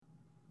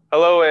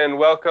Hello and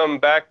welcome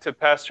back to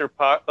Pastor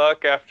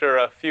Potluck after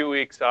a few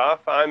weeks off.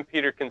 I'm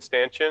Peter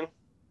Constantian,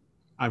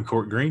 I'm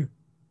Court Green.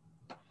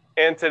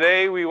 and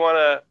today we want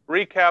to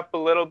recap a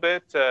little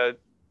bit,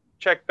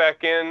 check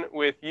back in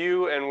with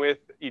you and with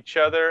each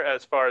other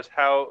as far as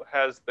how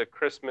has the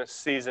Christmas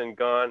season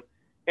gone,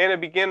 and to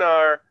begin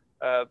our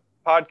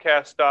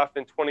podcast off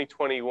in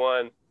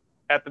 2021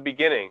 at the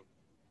beginning.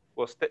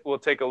 We'll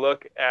take a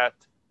look at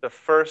the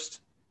first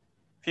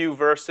few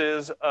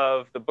verses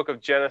of the book of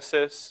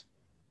Genesis,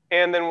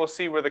 and then we'll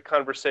see where the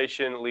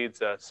conversation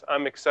leads us.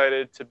 I'm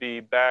excited to be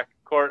back.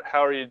 Court,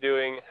 how are you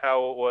doing?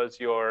 How was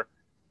your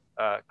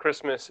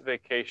Christmas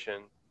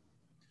vacation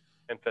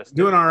and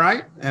festivity? Doing all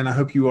right, and I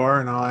hope you are.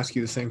 And I'll ask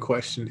you the same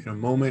question in a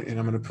moment, and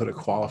I'm going to put a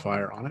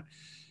qualifier on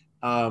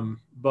it.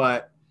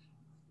 But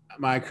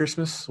my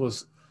Christmas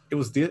was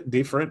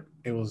different.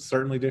 It was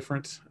certainly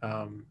different.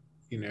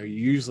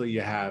 Usually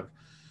you have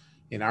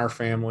in our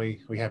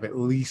family we have at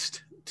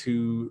least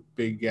two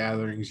big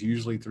gatherings,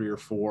 usually three or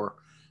four,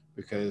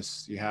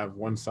 because you have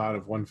one side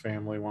of one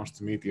family wants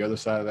to meet, the other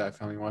side of that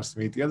family wants to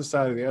meet, the other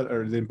side of the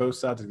other, or then both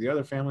sides of the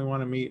other family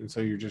want to meet, and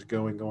so you're just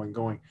going.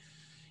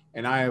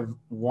 And I have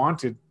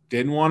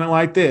didn't want it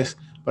like this,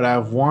 but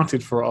I've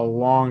wanted for a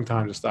long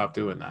time to stop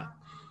doing that.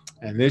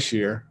 And this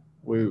year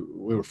we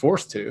were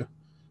forced to,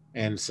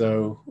 and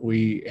so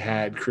we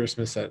had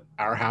Christmas at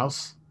our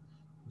house.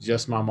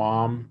 Just my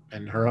mom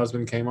and her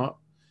husband came up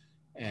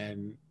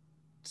and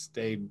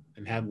stayed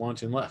and had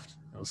lunch and left.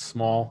 It was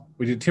small.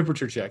 We did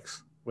temperature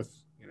checks with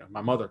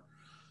my mother,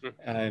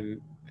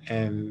 and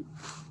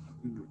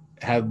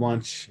had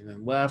lunch and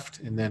then left,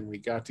 and then we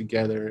got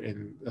together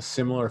in a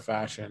similar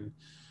fashion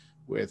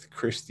with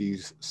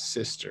Christy's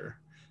sister.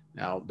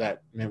 Now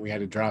that meant we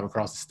had to drive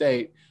across the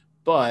state,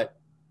 but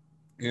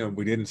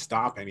we didn't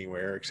stop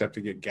anywhere except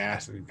to get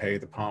gas and pay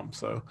at the pump.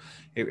 So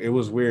it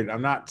was weird.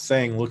 I'm not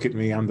saying, look at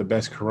me, I'm the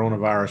best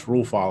coronavirus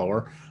rule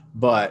follower,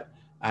 but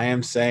I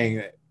am saying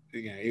that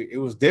it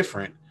was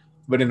different.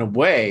 But in a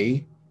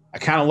way, I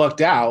kind of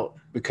lucked out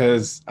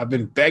because I've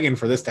been begging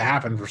for this to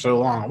happen for so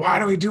long. Why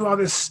do we do all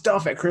this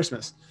stuff at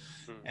Christmas?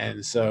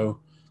 And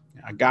so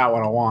I got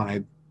what I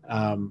wanted.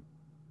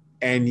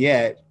 And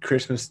yet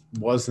Christmas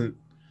wasn't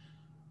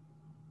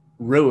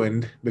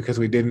ruined because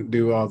we didn't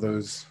do all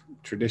those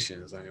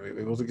traditions. I mean,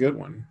 it was a good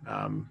one.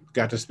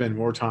 Got to spend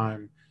more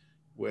time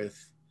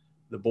with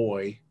the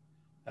boy.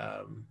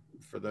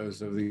 For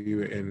those of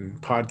you in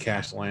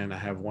podcast land, I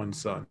have one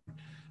son.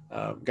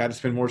 Got to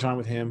spend more time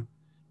with him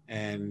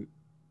and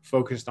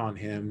focused on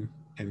him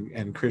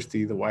and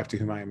Christy, the wife to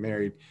whom I am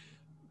married,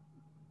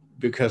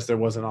 because there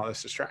wasn't all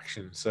this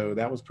distraction. So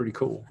that was pretty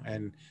cool.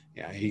 And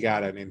yeah, he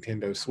got a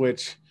Nintendo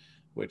Switch,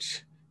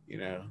 which,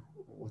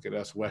 look at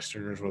us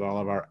Westerners with all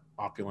of our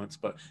opulence.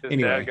 But Is Dad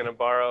anyway, going to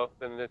borrow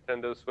the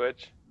Nintendo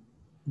Switch?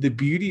 the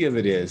beauty of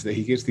it is that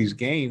he gets these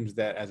games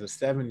that as a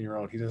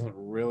 7-year-old, he doesn't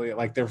really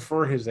like. They're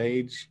for his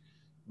age,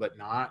 but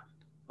not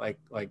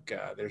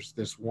there's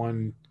this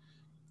one,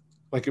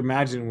 like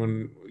imagine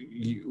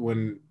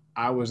when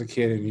I was a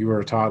kid and you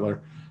were a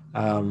toddler,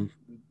 um,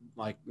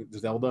 like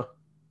Zelda.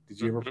 Did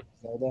you ever Mm-hmm.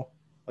 play Zelda?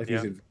 Like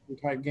these Yeah.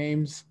 adventure type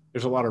games.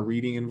 There's a lot of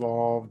reading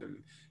involved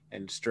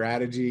and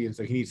strategy, and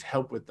so he needs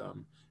help with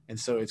them. And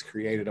so it's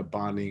created a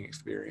bonding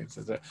experience.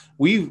 And so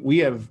we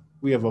have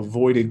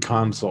avoided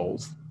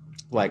consoles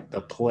like the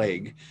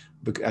plague.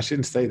 But I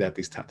shouldn't say that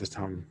this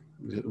time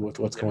with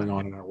what's Yeah. going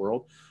on in our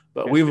world.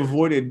 But Yes, we've yes.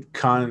 avoided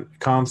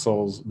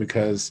consoles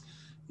because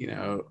you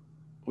know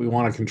we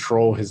want to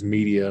control his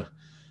media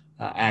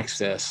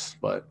access.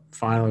 But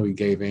finally, we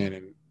gave in,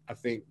 and I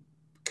think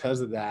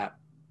because of that,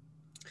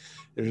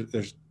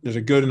 there's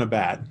a good and a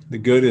bad. The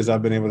good is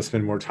I've been able to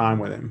spend more time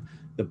with him.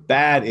 The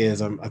bad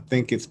is I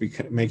think it's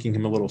making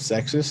him a little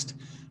sexist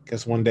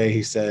because one day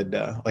he said,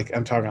 like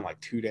I'm talking like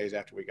 2 days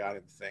after we got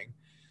in the thing,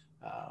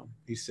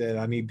 he said,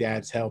 I need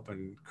dad's help.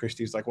 And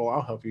Christy's like, well,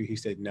 I'll help you. He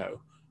said,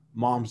 no,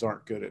 moms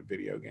aren't good at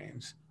video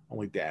games.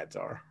 Only dads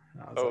are.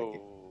 And I was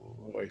like,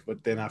 Oh, boy,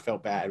 but then I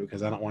felt bad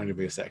because I don't want him to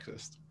be a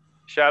sexist.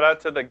 shout out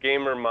to the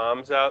gamer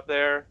moms out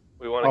there.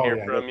 We want to Oh hear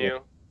yeah, from you.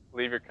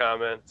 Leave your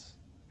comments.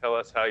 Tell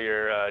us how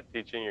you're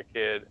teaching your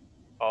kid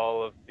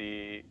all of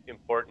the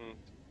important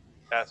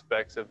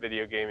aspects of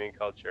video gaming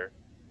culture.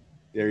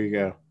 there you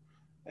go.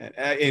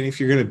 And if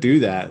you're gonna do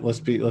that, let's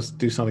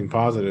do something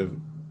positive.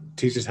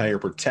 Teach us how you're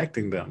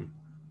protecting them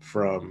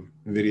from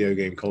video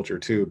game culture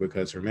too.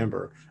 Because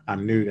remember,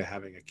 I'm new to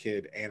having a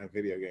kid and a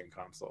video game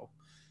console.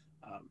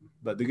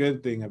 But the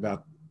good thing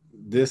about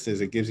this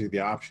is it gives you the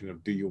option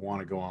of do you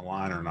want to go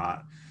online or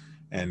not,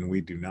 and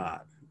we do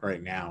not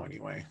right now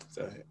anyway.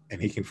 So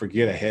and he can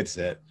forget a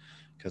headset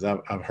because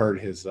I've heard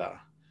his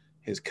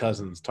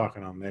cousins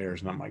talking on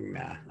theirs, and I'm like,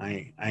 nah,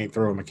 I ain't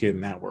throwing my kid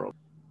in that world.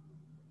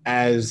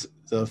 As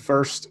the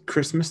first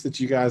Christmas that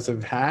you guys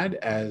have had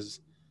as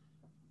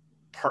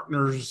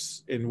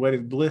partners in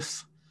wedded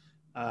bliss,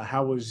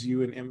 how was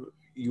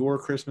your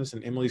Christmas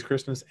and Emily's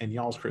Christmas and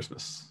y'all's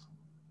Christmas?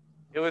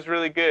 It was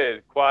really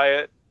good,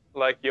 quiet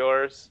like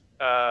yours.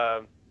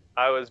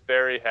 I was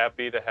very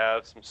happy to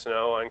have some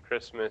snow on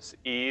Christmas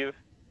Eve.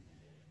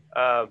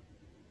 Um,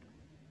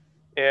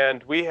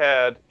 And we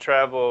had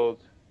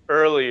traveled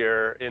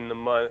earlier in the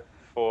month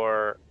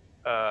for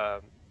uh,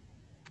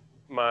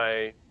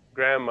 my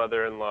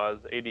grandmother-in-law's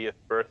 80th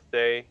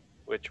birthday,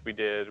 which we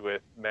did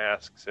with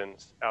masks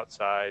and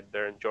outside.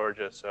 They're in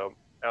Georgia, so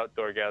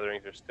outdoor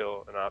gatherings are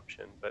still an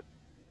option. But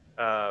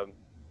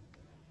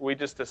we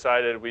just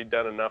decided we'd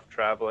done enough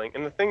traveling.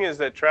 And the thing is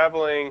that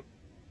traveling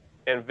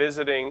and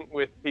visiting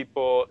with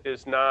people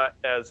is not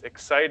as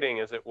exciting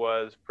as it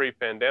was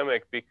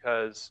pre-pandemic,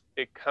 because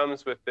it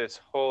comes with this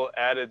whole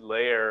added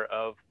layer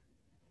of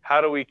how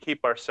do we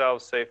keep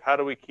ourselves safe? How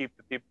do we keep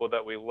the people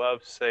that we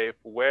love safe?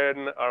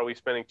 When are we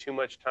spending too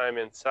much time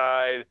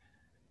inside?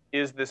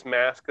 Is this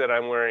mask that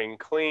I'm wearing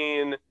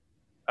clean?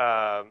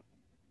 Um,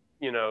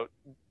 you know,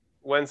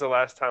 when's the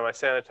last time I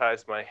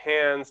sanitized my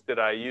hands? Did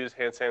I use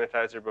hand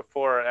sanitizer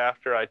before or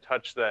after I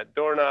touched that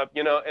doorknob?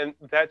 And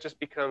that just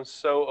becomes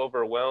so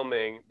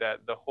overwhelming that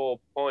the whole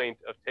point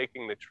of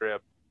taking the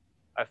trip,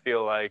 I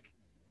feel like,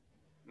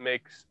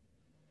 makes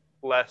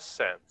less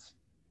sense.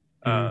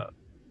 Mhm.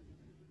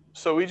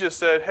 So we just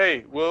said,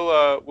 hey,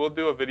 we'll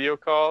do a video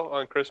call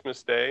on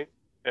Christmas Day,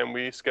 and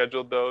we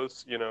scheduled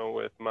those.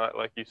 With my,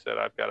 like you said,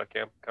 I've got a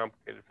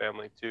complicated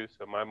family too.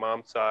 So my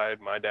mom's side,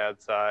 my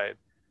dad's side,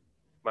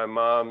 my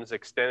mom's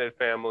extended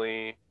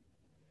family,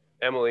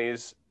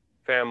 Emily's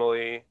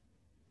family,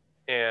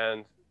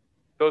 and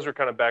those were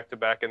kind of back to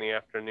back in the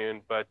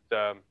afternoon. But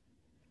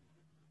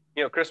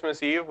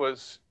Christmas Eve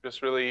was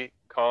just really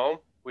calm.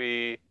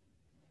 We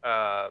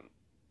um,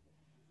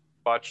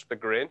 watched The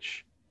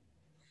Grinch,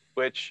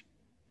 which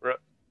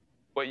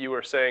what you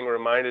were saying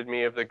reminded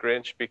me of The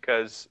Grinch,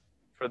 because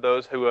for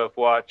those who have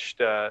watched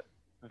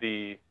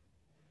the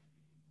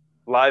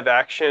live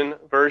action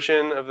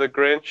version of The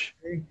Grinch,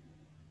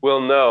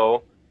 will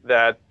know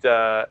that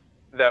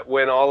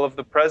when all of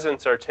the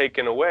presents are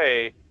taken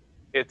away,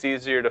 it's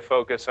easier to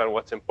focus on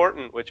what's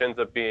important, which ends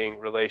up being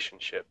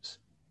relationships,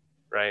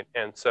 right?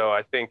 And so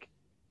I think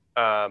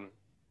um,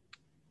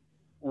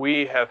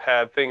 we have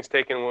had things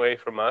taken away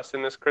from us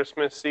in this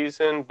Christmas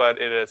season, but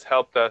it has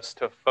helped us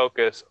to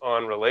focus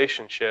on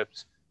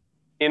relationships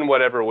in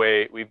whatever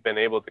way we've been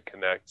able to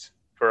connect.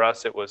 For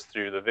us, it was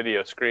through the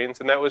video screens,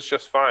 and that was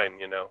just fine,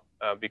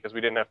 because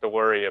we didn't have to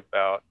worry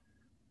about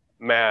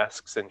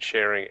masks and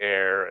sharing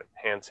air and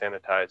hand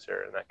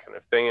sanitizer and that kind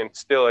of thing, and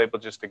still able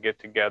just to get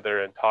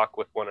together and talk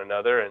with one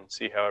another and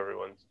see how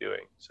everyone's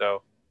doing.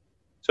 So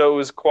it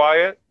was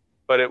quiet,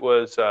 but it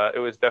was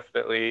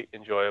definitely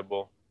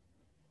enjoyable.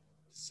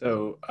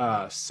 So,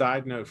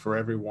 side note for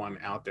everyone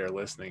out there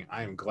listening,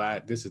 I am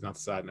glad this is not the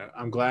side note.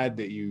 I'm glad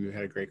that you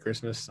had a great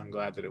Christmas. I'm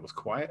glad that it was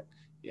quiet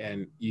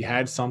and you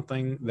had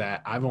something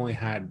that I've only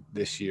had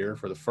this year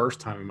for the first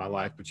time in my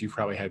life, but you've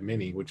probably had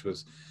many, which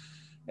was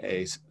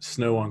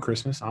snow on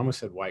Christmas. I almost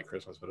said white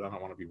Christmas, but I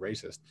don't want to be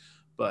racist.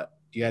 But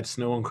you had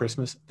snow on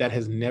Christmas. That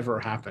has never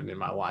happened in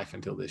my life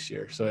until this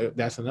year. So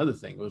that's another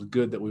thing. It was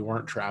good that we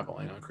weren't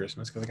traveling on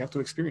Christmas because I got to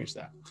experience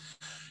that.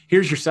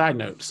 Here's your side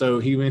note. So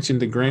he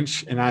mentioned the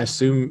Grinch, and I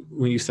assume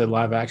when you said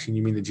live action,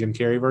 you mean the Jim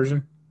Carrey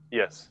version?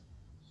 Yes.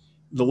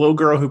 The little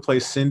girl who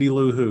plays Cindy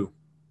Lou Who,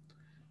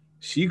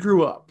 she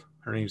grew up.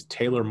 Her name's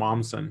Taylor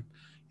Momsen,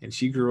 and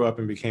she grew up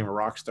and became a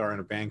rock star in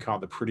a band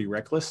called the Pretty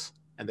Reckless,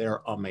 and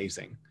they're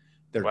amazing.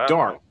 They're Wow.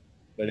 dark,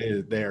 but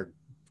they're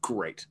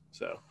great.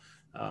 So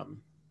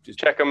just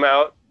check them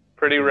out.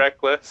 Pretty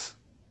Reckless.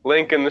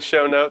 Link in the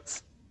show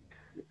notes.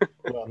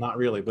 Well, not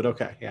really, but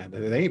okay. Yeah,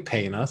 they ain't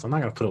paying us. I'm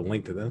not going to put a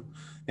link to them.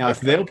 Now,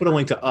 if they'll put a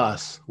link to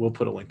us, we'll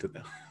put a link to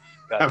them.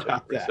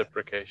 Gotcha.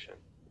 Reciprocation.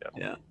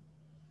 Yeah.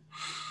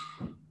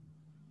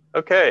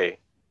 Okay.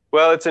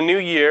 Well, it's a new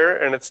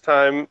year, and it's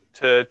time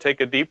to take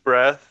a deep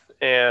breath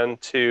and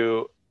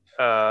to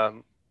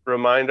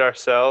remind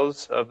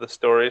ourselves of the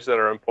stories that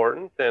are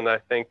important. And I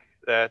think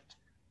that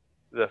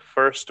the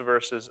first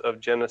verses of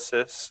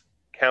Genesis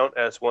count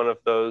as one of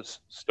those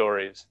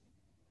stories.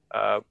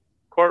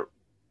 Court,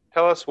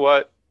 tell us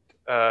what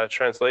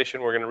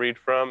translation we're going to read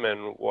from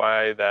and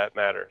why that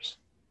matters.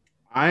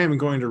 I am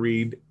going to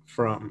read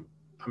from,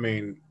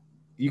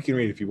 you can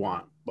read if you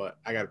want, but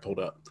I got it pulled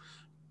up.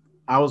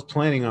 I was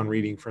planning on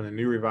reading from the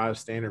New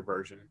Revised Standard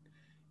Version.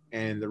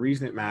 And the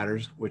reason it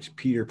matters, which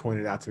Peter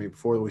pointed out to me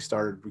before we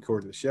started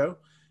recording the show,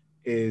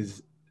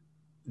 is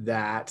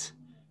that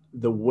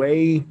the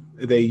way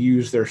they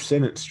use their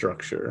sentence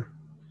structure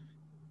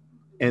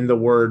and the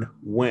word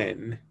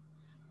when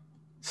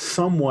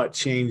somewhat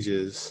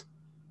changes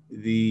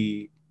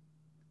the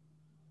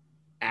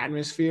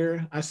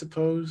atmosphere, I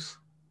suppose,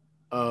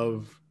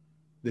 of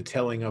the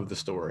telling of the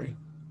story.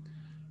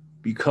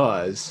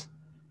 Because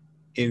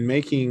in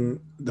making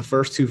the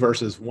first two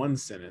verses one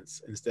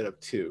sentence instead of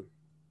two,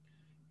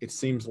 it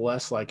seems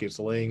less like it's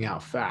laying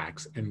out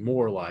facts and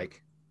more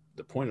like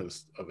the point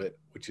of it,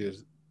 which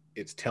is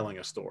it's telling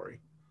a story.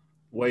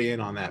 Weigh in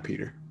on that,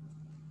 Peter.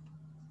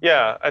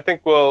 Yeah, I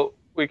think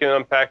we can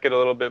unpack it a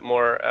little bit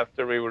more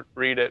after we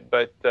read it,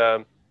 but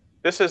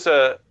this is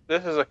a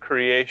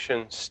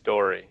creation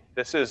story.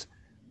 This is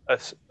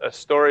a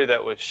story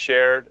that was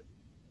shared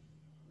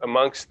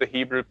amongst the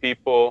Hebrew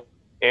people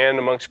and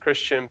amongst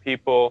Christian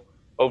people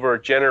over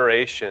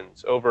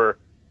generations, over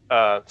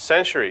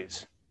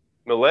centuries,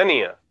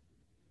 millennia.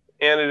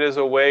 And it is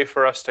a way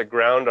for us to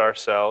ground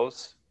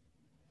ourselves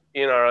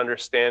in our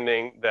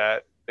understanding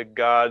that the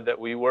God that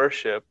we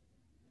worship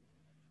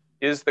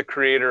is the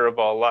creator of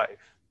all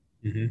life.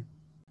 Mm-hmm.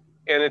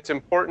 And it's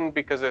important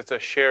because it's a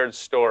shared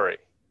story.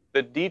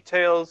 The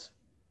details,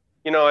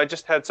 I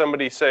just had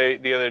somebody say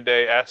the other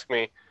day, ask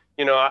me,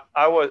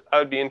 I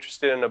would be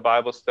interested in a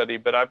Bible study,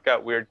 but I've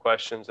got weird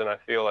questions and I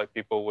feel like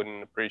people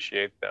wouldn't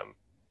appreciate them.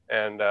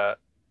 And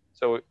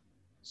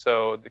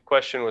so the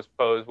question was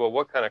posed, well,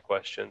 what kind of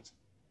questions?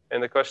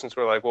 And the questions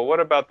were like, well, what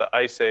about the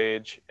Ice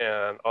Age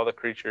and all the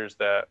creatures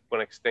that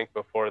went extinct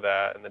before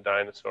that and the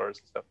dinosaurs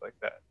and stuff like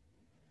that?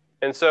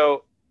 And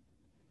so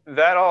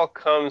that all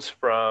comes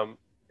from,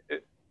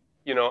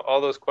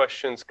 all those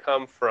questions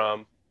come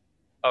from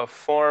a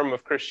form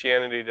of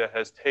Christianity that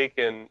has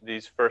taken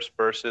these first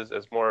verses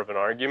as more of an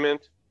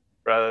argument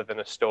rather than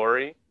a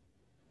story,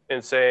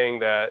 and saying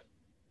that,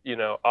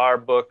 our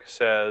book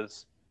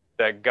says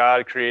that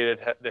God created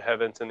the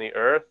heavens and the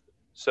earth.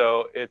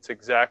 So it's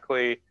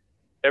exactly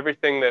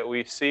everything that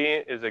we see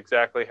is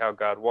exactly how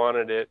God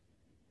wanted it.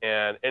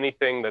 And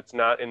anything that's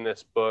not in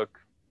this book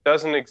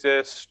doesn't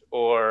exist,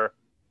 or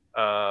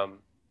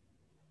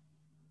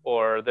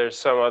there's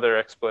some other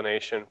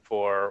explanation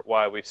for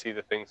why we see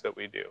the things that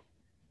we do.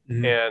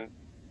 Mm-hmm.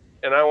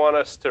 And I want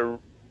us to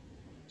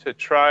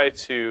try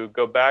to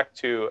go back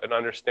to an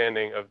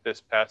understanding of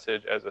this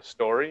passage as a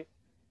story,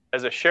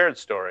 as a shared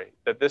story,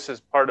 that this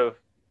is part of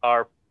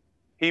our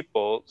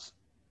people's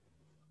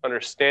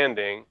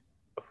understanding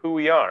of who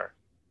we are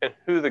and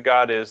who the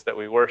God is that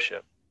we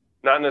worship.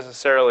 Not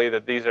necessarily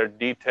that these are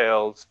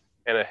details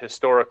and a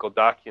historical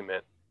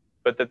document,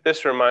 but that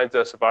this reminds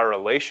us of our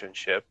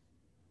relationship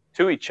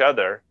to each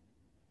other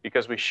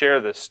because we share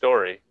this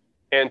story,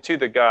 and to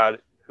the God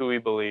who we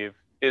believe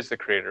is the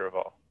creator of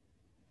all.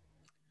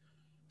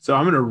 So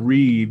I'm going to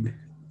read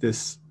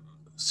this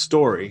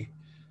story.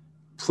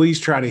 Please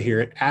try to hear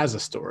it as a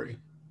story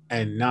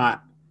and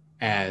not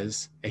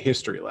as a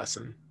history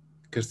lesson,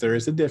 because there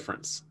is a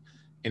difference.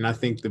 And I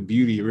think the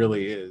beauty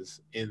really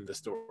is in the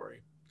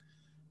story.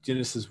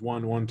 Genesis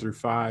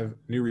 1:1-5,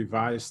 New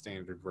Revised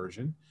Standard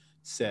Version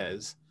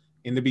says,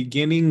 "In the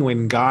beginning,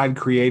 when God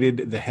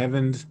created the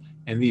heavens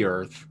and the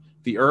earth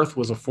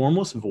was a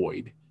formless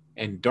void,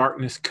 and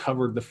darkness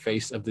covered the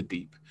face of the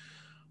deep,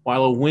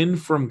 while a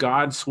wind from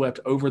God swept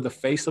over the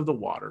face of the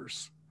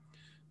waters.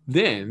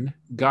 Then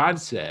God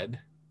said,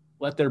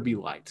 'Let there be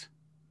light.'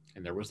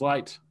 And there was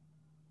light.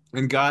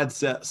 And God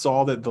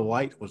saw that the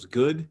light was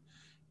good,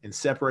 and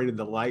separated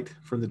the light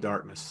from the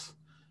darkness.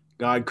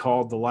 God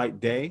called the light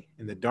day,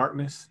 and the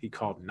darkness he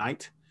called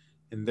night.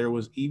 And there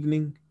was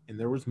evening, and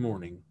there was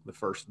morning the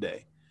first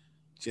day."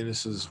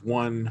 Genesis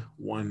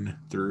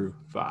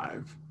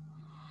 1:1-5.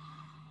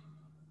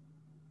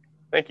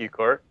 Thank you,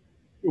 Court.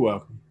 You're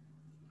welcome.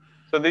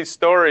 So this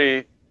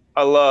story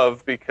I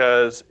love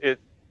because it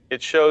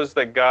shows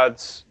that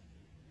God's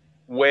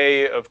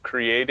way of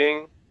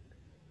creating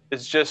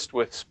is just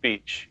with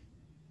speech.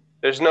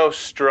 There's no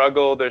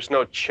struggle. There's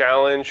no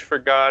challenge for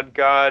God.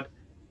 God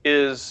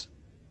is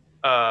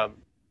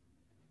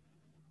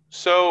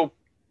so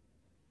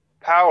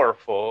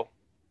powerful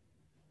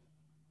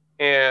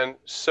and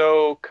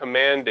so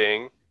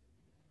commanding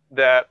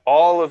that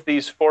all of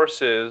these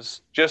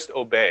forces just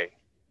obey,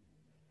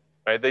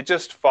 right? They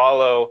just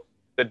follow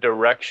the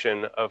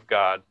direction of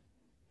God.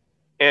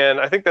 And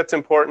I think that's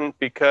important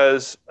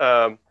because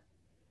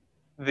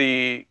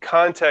the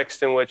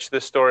context in which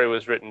this story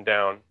was written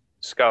down,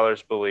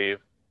 scholars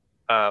believe,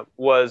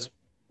 was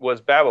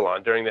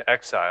Babylon during the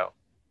exile,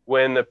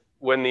 when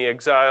the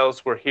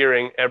exiles were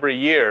hearing every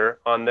year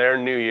on their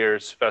New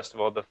Year's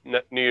festival, the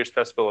New Year's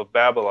festival of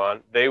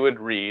Babylon, they would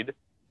read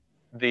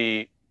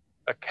the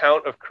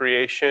account of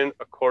creation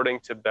according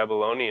to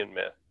Babylonian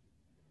myth,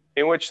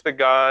 in which the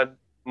god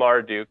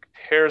Marduk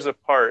tears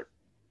apart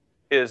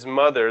his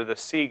mother, the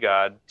sea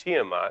god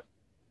Tiamat,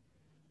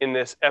 in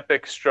this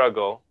epic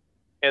struggle,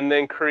 and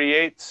then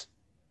creates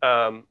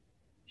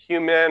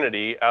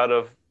humanity out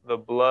of the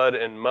blood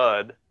and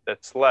mud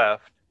that's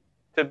left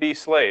to be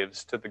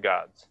slaves to the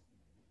gods.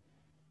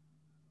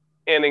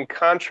 And in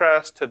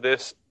contrast to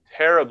this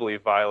terribly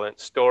violent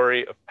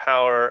story of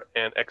power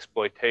and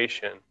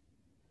exploitation,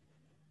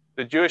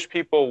 the Jewish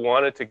people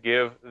wanted to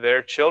give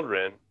their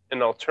children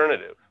an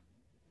alternative.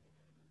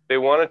 They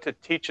wanted to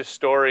teach a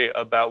story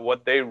about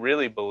what they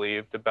really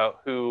believed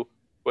about who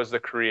was the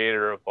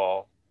creator of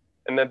all,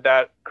 and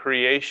that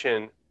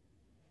creation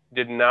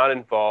did not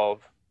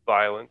involve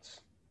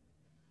violence,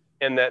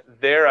 and that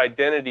their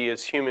identity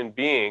as human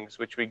beings,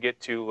 which we get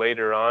to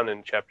later on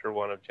in chapter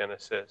 1 of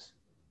Genesis,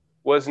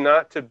 was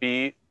not to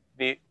be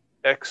the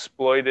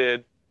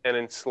exploited and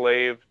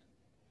enslaved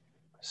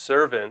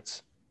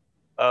servants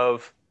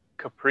of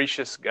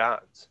capricious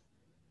gods,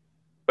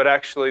 but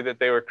actually that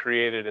they were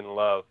created in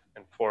love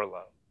and for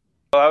love.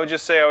 Well, I would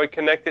just say I would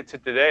connect it to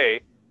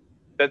today,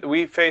 that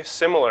we face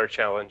similar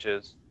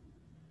challenges.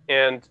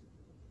 And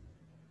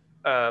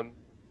I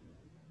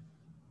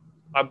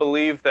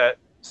believe that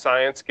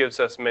science gives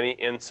us many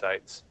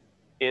insights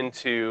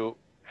into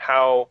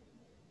how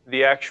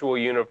the actual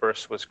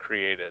universe was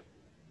created.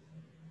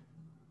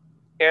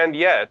 And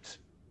yet,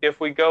 if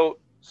we go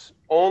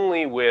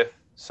only with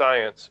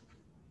science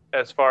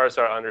as far as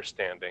our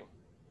understanding,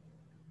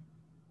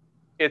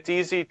 it's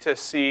easy to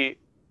see,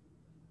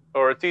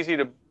 or it's easy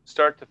to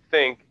start to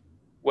think,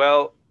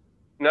 well,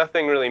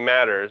 nothing really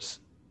matters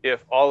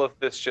if all of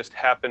this just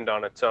happened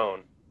on its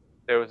own.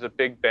 There was a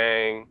big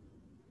bang,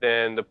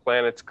 then the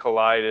planets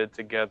collided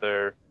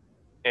together,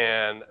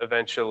 and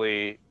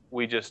eventually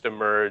we just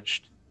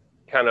emerged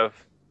kind of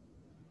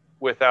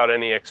without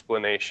any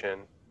explanation,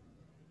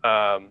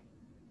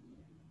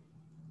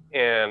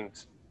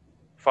 and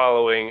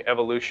following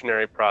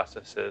evolutionary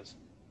processes.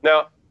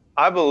 Now,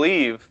 I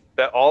believe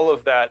that all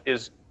of that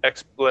is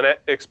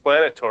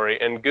explanatory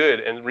and good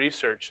and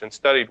researched and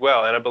studied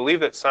well. And I believe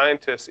that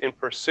scientists, in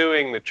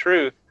pursuing the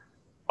truth,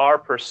 are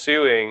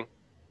pursuing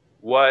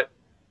what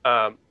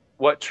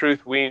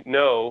truth we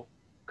know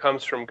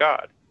comes from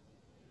God.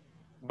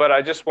 But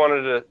I just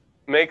wanted to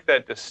make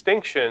that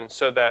distinction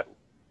so that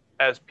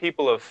as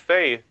people of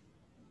faith,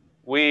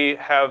 we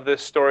have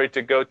this story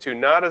to go to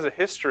not as a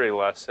history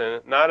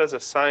lesson, not as a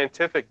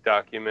scientific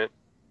document,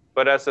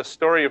 but as a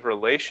story of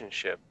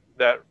relationship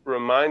that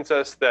reminds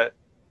us that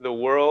the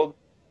world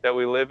that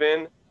we live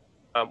in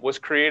was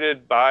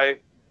created by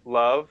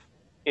love,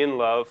 in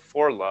love,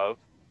 for love,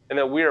 and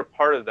that we are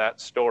part of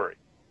that story.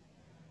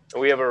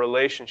 And we have a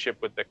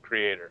relationship with the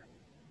Creator.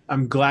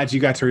 I'm glad you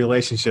got to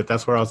relationship.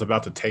 That's where I was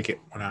about to take it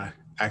when I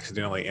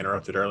accidentally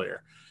interrupted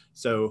earlier.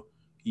 So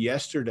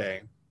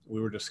yesterday, we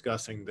were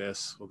discussing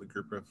this with a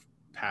group of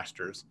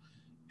pastors,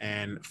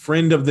 and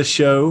friend of the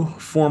show,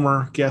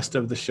 former guest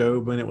of the show,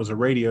 when it was a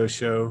radio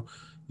show,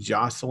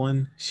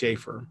 Jocelyn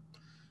Schaefer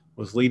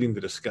was leading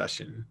the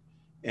discussion,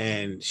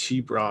 and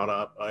she brought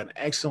up an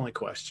excellent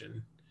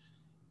question,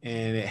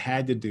 and it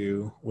had to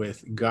do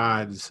with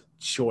God's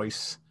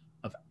choice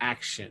of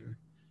action,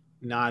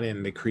 not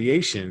in the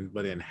creation,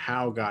 but in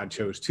how God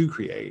chose to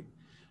create,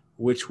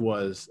 which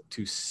was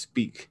to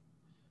speak.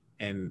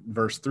 And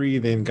verse 3,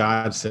 then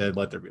God said,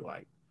 let there be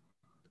light.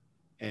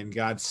 And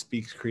God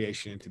speaks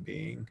creation into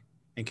being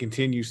and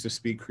continues to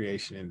speak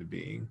creation into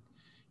being.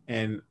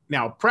 And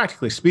now,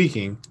 practically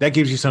speaking, that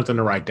gives you something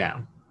to write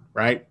down,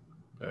 right?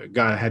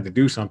 God had to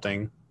do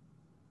something.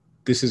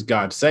 This is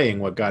God saying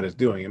what God is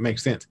doing. It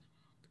makes sense.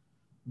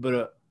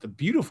 But the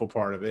beautiful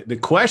part of it, the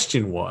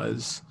question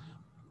was,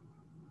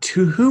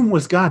 to whom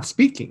was God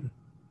speaking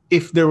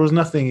if there was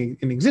nothing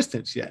in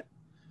existence yet?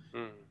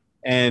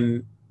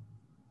 And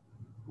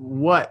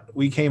what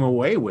we came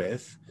away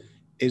with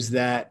is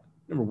that,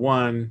 number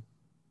one,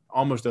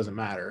 almost doesn't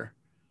matter.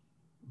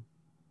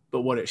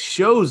 But what it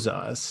shows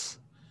us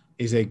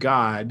is a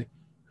God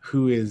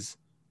who is,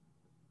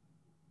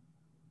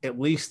 at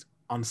least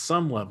on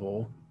some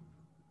level,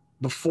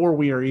 before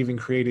we are even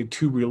created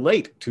to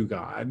relate to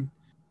God,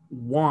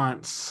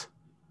 wants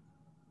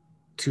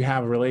to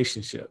have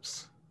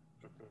relationships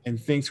and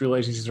thinks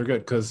relationships are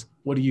good. Because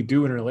what do you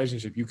do in a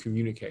relationship? You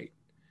communicate.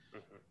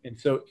 And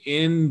so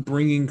in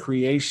bringing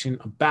creation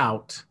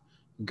about,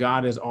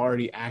 God is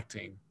already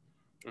acting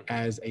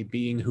as a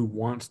being who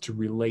wants to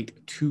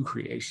relate to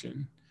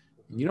creation.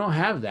 You don't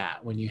have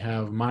that when you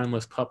have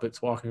mindless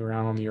puppets walking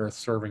around on the earth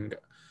serving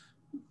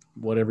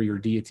whatever your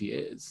deity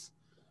is.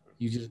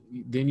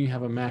 Then you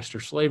have a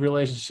master-slave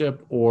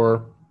relationship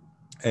or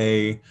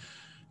a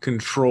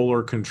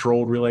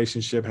controller-controlled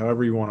relationship,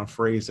 however you want to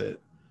phrase it.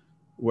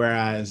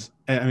 Whereas,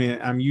 I mean,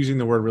 I'm using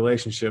the word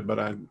relationship, but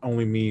I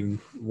only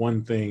mean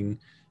one thing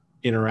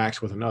interacts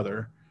with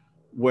another.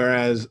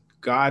 Whereas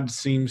God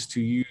seems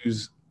to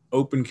use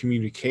open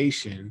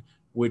communication,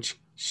 which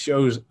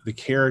shows the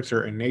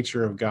character and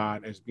nature of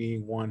God as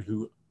being one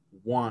who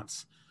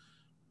wants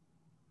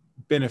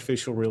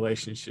beneficial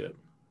relationship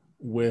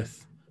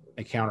with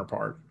a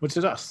counterpart, which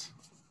is us.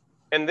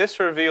 And this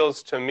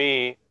reveals to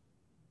me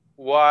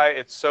why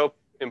it's so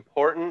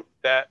important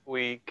that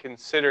we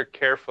consider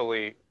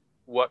carefully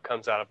what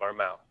comes out of our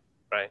mouth,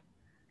 right?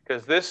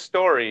 Because this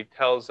story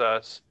tells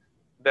us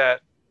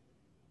that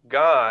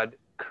God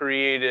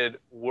created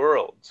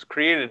worlds,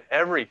 created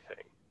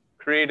everything,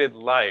 created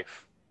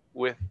life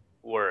with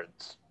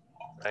words,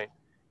 right?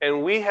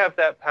 And we have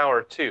that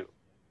power too,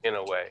 in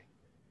a way.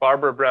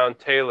 Barbara Brown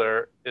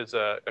Taylor is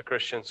a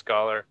Christian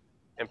scholar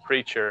and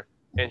preacher,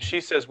 and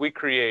she says we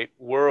create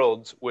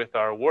worlds with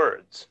our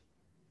words.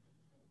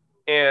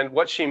 And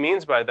what she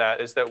means by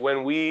that is that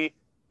when we,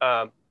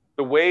 the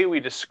way we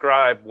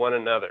describe one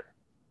another,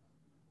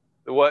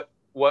 what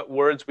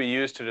words we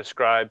use to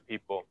describe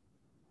people,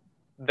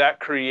 that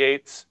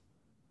creates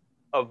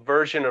a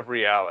version of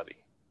reality,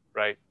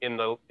 right? In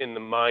the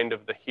mind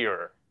of the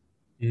hearer,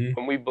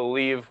 when we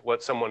believe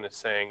what someone is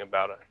saying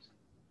about us.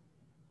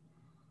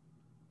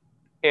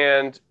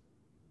 And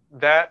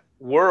that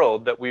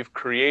world that we've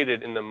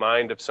created in the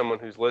mind of someone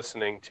who's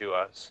listening to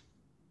us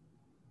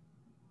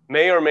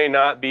may or may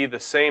not be the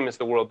same as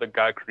the world that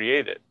God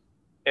created.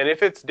 And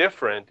if it's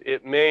different,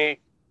 it may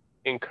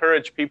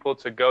encourage people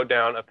to go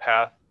down a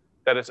path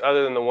that is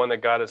other than the one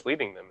that God is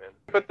leading them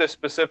in. put this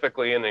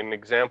specifically in an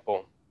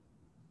example.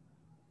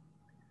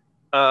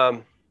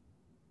 And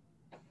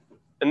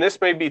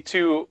this may be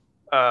too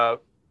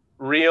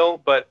real,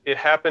 but it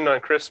happened on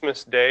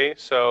Christmas Day,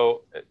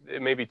 so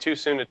it may be too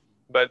soon,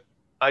 but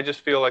I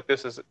just feel like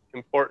this is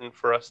important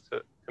for us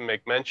to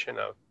make mention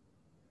of.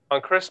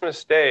 On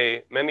Christmas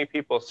Day, many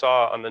people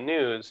saw on the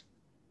news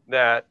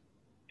that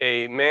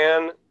a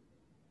man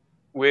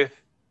with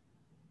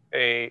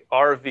a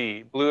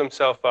RV blew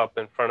himself up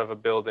in front of a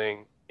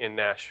building in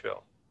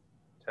Nashville,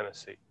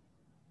 Tennessee.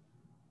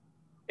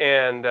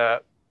 And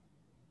the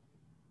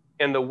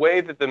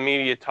way that the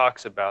media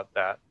talks about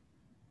that,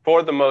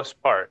 for the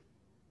most part,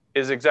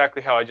 is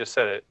exactly how I just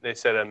said it. They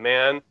said a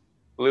man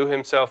blew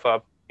himself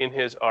up in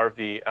his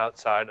RV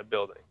outside a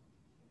building.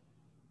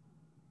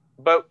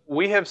 But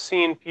we have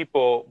seen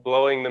people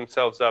blowing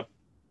themselves up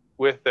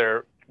with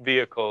their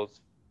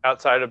vehicles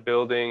outside of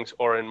buildings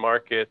or in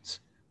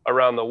markets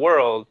around the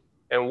world.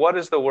 And what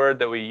is the word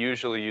that we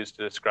usually use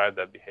to describe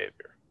that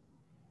behavior?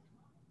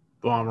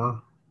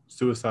 Bomber,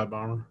 suicide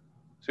bomber.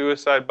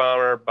 Suicide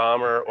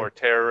bomber, or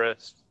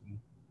terrorist.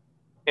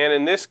 And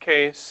in this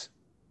case,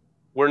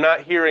 we're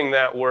not hearing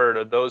that word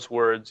or those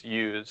words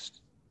used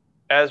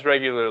as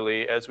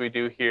regularly as we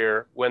do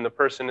here when the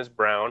person is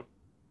brown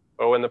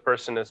or when the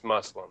person is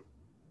Muslim.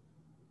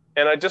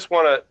 And I just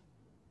want to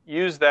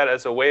use that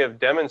as a way of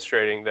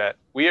demonstrating that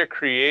we are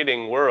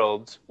creating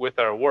worlds with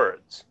our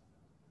words.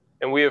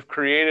 And we have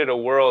created a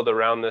world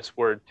around this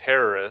word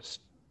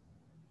terrorist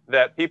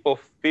that people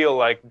feel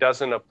like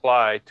doesn't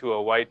apply to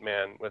a white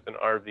man with an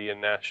RV in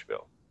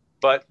Nashville.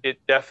 But it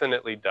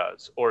definitely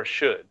does, or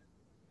should.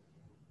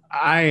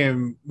 I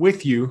am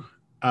with you,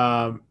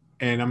 and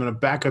I'm going to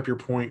back up your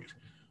point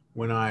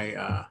when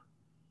I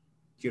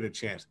get a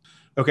chance.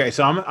 Okay,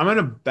 so I'm going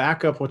to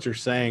back up what you're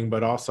saying,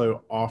 but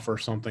also offer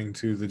something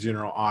to the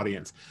general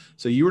audience.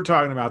 So you were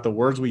talking about the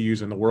words we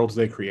use and the worlds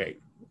they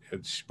create.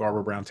 It's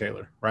Barbara Brown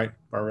Taylor, right?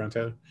 Barbara Brown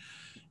Taylor.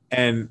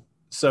 And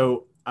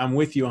so I'm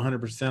with you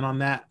 100% on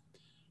that.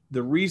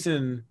 The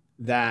reason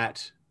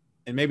that,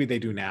 and maybe they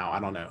do now,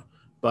 I don't know,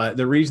 but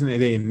the reason that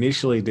they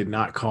initially did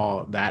not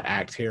call that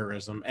act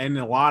terrorism, and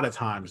a lot of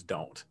times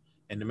don't,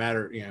 and no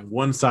matter,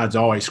 one side's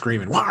always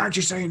screaming, why aren't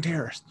you saying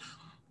terrorist?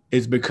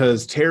 Is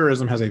because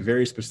terrorism has a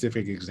very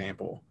specific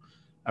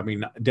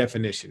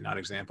definition, not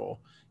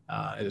example.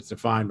 It's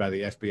defined by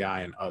the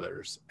FBI and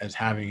others as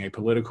having a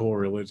political or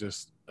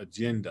religious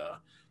agenda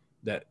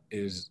that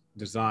is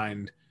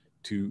designed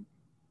to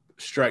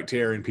strike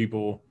terror in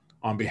people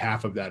on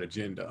behalf of that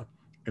agenda.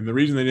 And the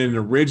reason they didn't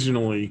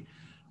originally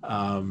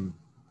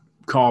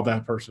call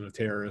that person a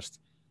terrorist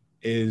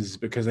is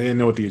because they didn't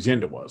know what the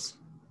agenda was,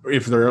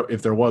 if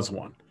there was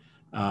one.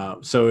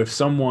 So if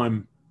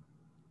someone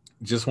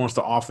just wants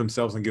to off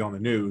themselves and get on the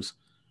news,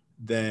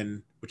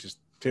 then, which is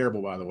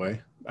terrible, by the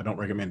way, I don't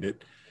recommend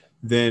it,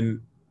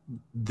 then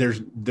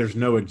there's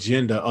no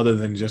agenda other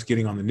than just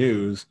getting on the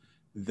news,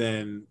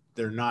 then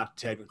they're not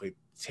technically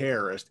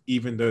terrorist,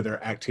 even though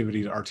their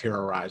activities are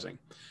terrorizing.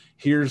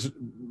 Here's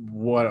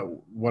what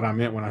I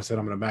meant when I said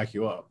I'm going to back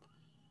you up.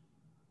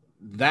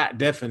 That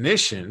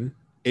definition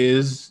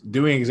is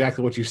doing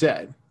exactly what you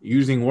said,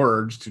 using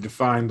words to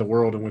define the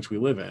world in which we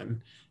live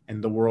in,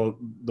 and the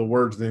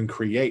words then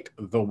create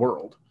the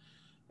world.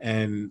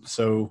 And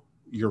so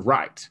you're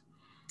right.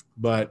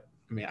 But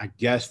I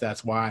guess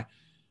that's why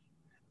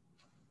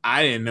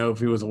I didn't know if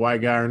he was a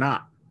white guy or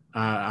not.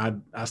 I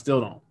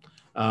still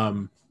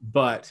don't.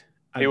 But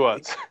he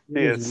is.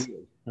 Weird.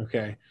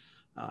 Okay.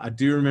 I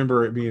do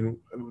remember it being,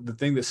 the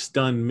thing that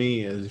stunned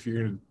me is, if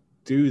you're going to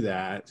do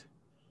that,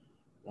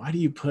 why do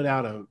you put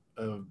out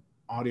a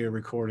audio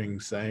recording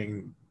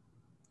saying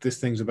this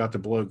thing's about to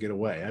blow, get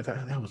away? I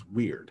thought that was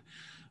weird.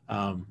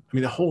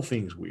 The whole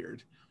thing's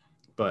weird,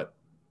 but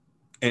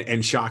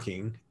and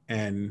shocking.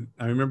 And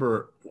I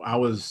remember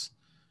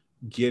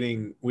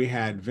we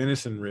had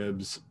venison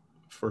ribs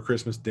for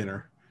Christmas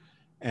dinner,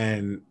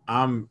 and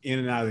I'm in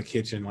and out of the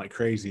kitchen like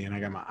crazy, and I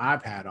got my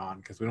iPad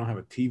on because we don't have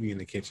a TV in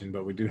the kitchen,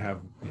 but we do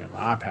have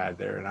my iPad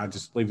there, and I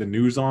just leave the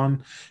news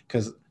on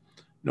because,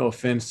 no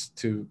offense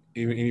to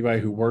anybody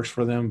who works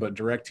for them, but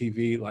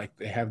DirecTV, like,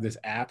 they have this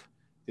app.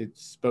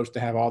 It's supposed to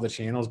have all the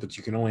channels, but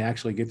you can only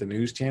actually get the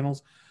news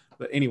channels.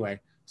 But anyway,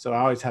 so I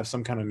always have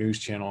some kind of news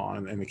channel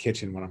on in the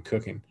kitchen when I'm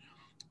cooking.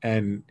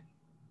 And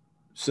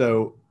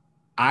so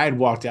I had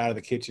walked out of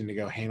the kitchen to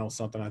go handle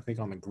something, I think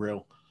on the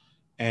grill.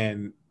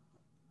 And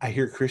I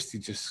hear Christy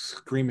just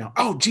scream out,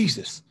 "Oh,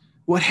 Jesus,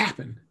 what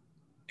happened?"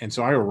 And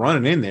so I go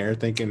running in there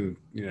thinking,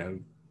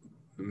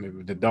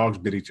 maybe the dogs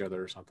bit each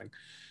other or something.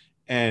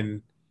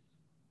 And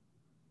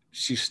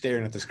she's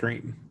staring at the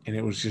screen. And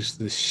it was just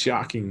this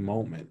shocking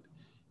moment.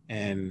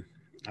 And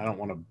I don't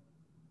want to,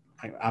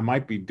 I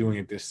might be doing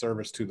a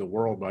disservice to the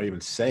world by even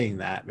saying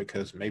that,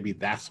 because maybe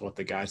that's what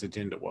the guy's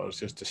agenda was,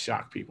 just to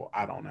shock people.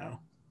 I don't know.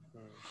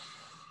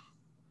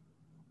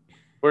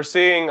 We're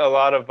seeing a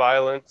lot of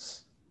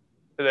violence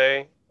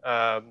today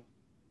on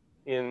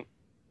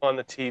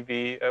the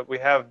TV. We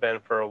have been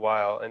for a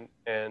while,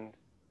 and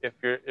if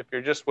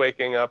you're just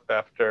waking up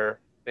after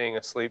being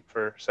asleep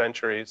for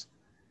centuries,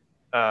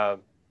 uh,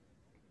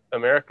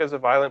 America's a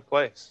violent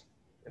place.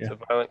 It's Yeah.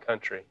 a violent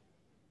country.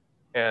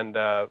 And,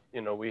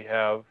 we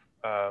have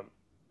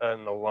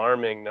an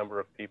alarming number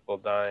of people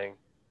dying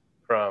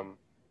from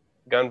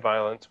gun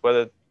violence,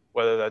 whether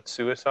that's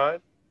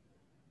suicide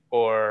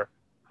or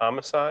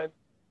homicide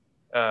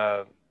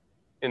uh,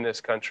 in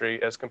this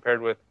country as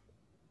compared with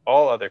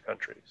all other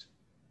countries.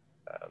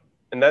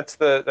 And that's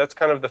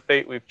kind of the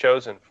fate we've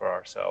chosen for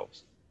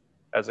ourselves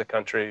as a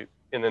country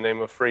in the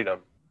name of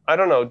freedom. I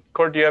don't know,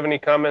 Cord, do you have any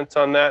comments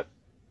on that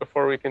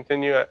before we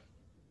continue?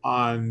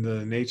 On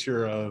the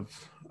nature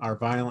of our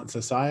violent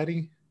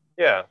society,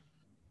 Yeah.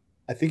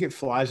 I think it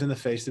flies in the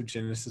face of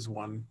Genesis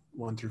 1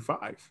 through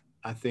 5.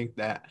 I think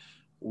that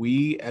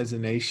we as a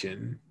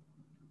nation,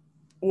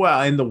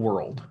 well, in the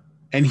world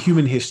and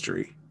human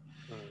history,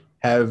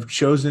 have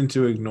chosen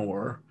to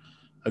ignore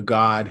a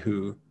God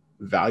who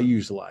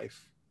values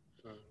life,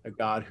 a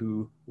God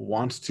who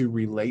wants to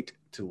relate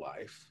to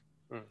life,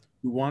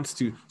 who wants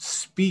to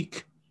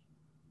speak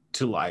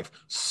to life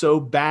so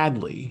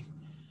badly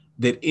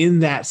that in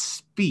that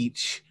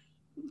speech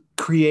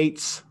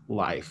creates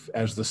life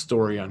as the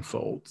story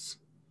unfolds.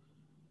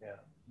 Yeah.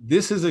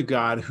 This is a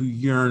God who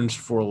yearns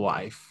for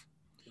life.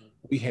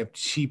 We have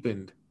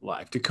cheapened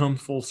life. To come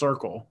full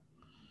circle,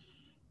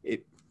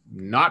 it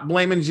not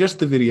blaming just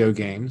the video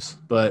games,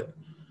 but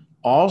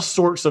all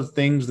sorts of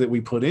things that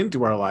we put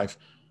into our life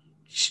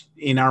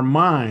in our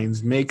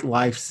minds make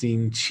life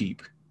seem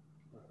cheap.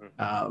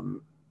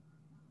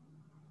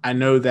 I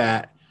know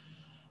that,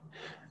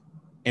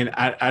 and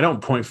I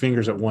don't point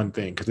fingers at one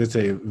thing because it's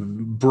a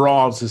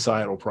broad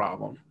societal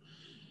problem.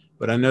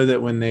 But I know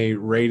that when they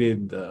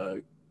raided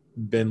the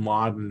bin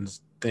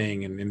Laden's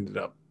thing and ended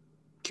up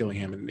killing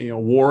him,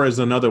 and war is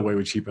another way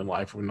we cheapen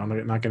life. We're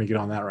not going to get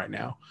on that right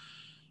now.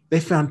 They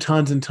found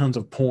tons and tons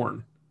of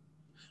porn.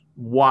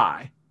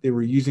 Why? They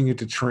were using it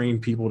to train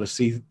people to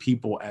see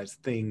people as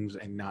things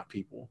and not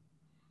people,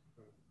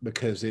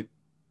 because it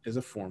is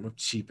a form of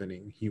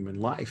cheapening human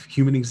life,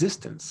 human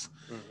existence.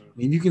 I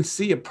mean, you can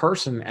see a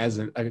person as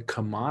a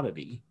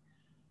commodity.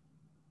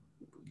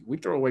 We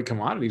throw away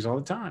commodities all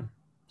the time.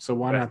 So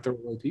why not throw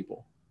away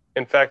people?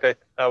 In fact,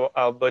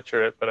 I'll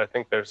butcher it, but I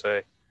think there's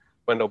a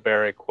Wendell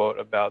Berry quote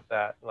about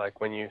that.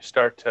 Like when you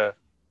start to,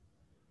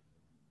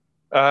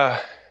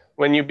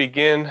 when you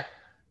begin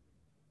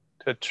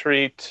to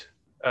treat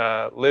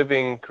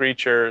living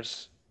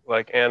creatures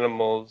like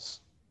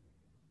animals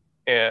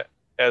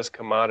as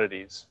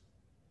commodities,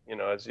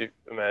 as you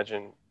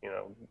imagine,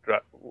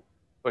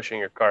 pushing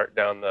your cart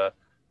down the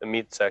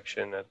meat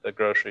section at the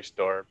grocery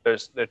store,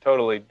 they're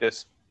totally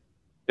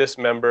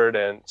dismembered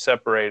and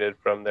separated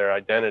from their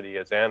identity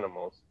as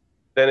animals.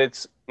 Then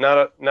it's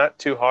not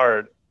too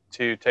hard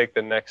to take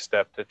the next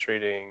step to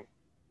treating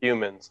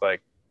humans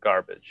like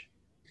garbage.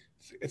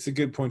 It's a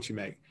good point you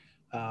make.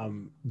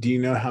 Do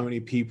you know how many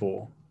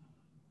people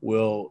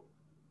will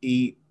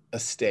eat a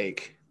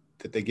steak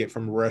that they get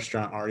from a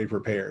restaurant already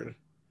prepared,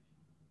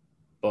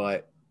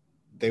 but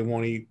they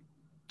won't eat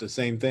the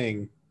same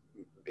thing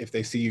if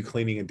they see you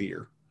cleaning a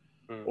deer?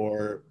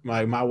 Or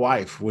my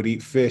wife would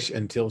eat fish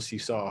until she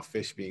saw a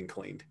fish being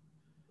cleaned,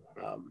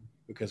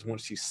 because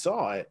once she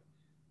saw it,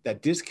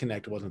 that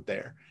disconnect wasn't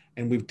there.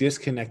 And we've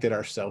disconnected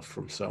ourselves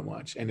from so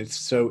much, and it's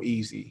so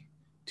easy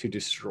to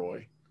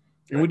destroy.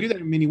 And we do that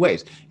in many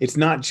ways. It's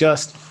not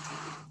just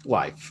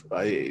life.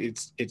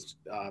 It's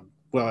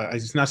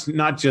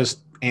not just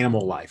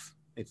animal life.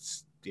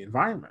 It's the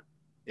environment.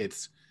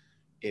 It's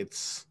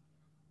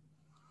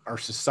our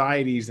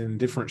societies and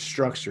different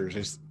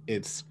structures.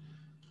 It's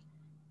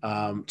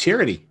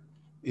charity.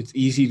 It's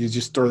easy to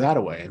just throw that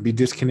away and be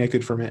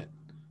disconnected from it.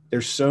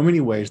 There's so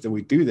many ways that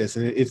we do this,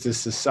 and it's a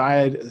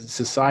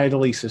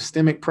societally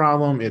systemic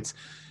problem. It's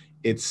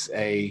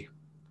a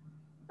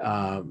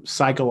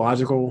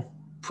psychological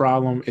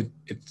problem.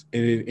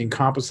 It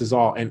encompasses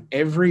all, and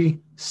every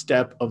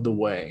step of the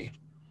way.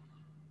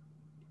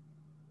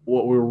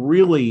 What we're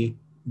really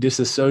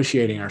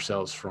disassociating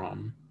ourselves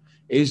from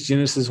is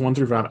Genesis 1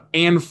 through 5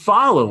 and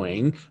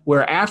following,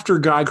 where after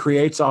God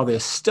creates all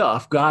this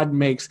stuff, God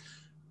makes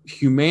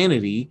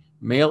humanity,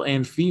 male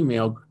and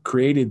female,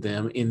 created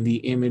them in the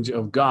image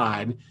of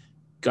God.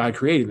 God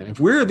created them. If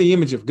we're the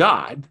image of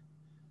God,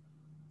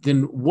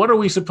 then what are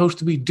we supposed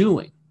to be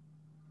doing?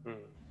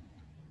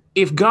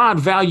 If God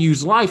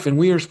values life and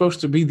we are supposed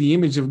to be the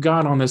image of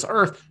God on this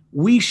earth,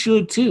 we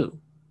should too.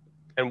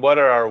 And what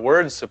are our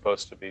words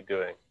supposed to be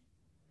doing?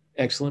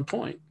 Excellent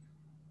point.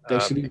 They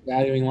should be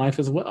valuing life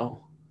as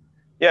well.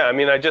 Yeah, I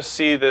mean, I just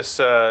see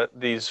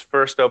these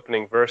first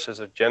opening verses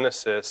of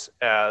Genesis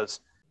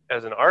as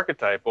an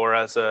archetype, or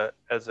as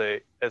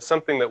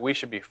something that we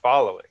should be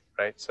following,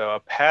 right? So a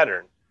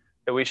pattern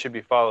that we should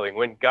be following.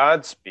 When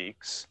God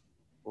speaks,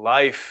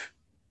 life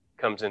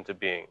comes into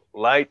being,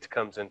 light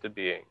comes into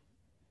being,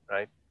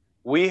 right?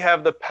 We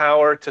have the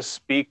power to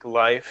speak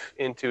life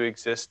into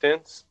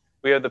existence.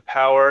 We have the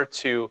power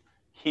to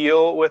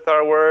heal with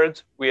our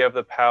words. We have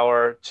the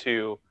power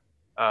to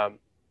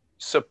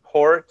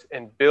support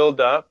and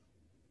build up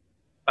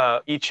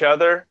each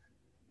other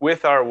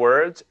with our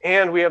words,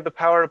 and we have the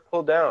power to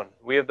pull down.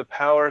 We have the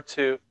power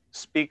to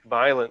speak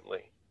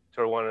violently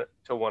to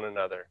one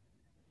another.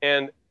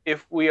 And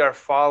if we are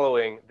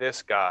following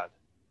this God,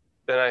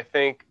 then I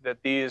think that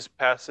these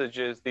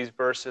passages, these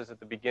verses at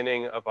the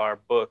beginning of our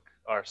book,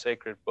 our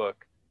sacred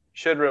book,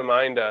 should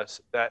remind us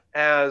that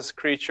as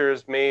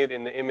creatures made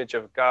in the image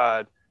of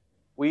God,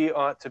 we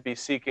ought to be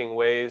seeking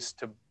ways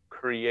to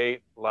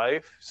create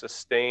life,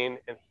 sustain,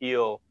 and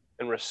heal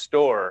and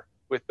restore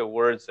with the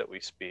words that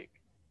we speak.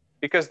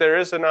 Because there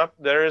is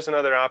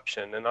another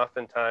option, and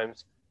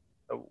oftentimes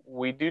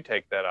we do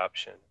take that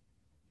option.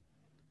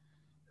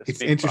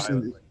 It's interesting.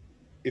 Violently.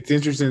 It's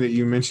interesting that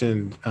you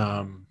mentioned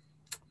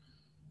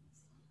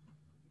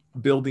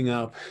building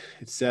up,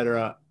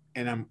 etc.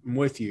 And I'm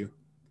with you,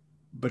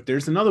 but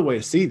there's another way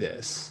to see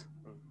this,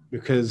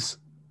 because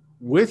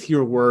with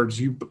your words,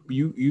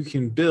 you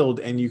can build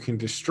and you can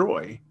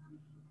destroy.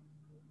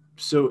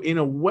 So in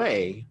a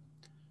way,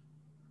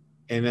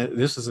 and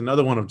this is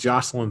another one of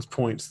Jocelyn's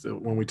points that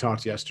when we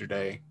talked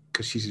yesterday,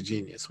 because she's a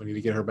genius, we need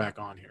to get her back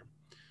on here.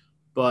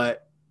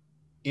 But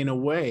in a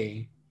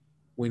way,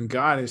 when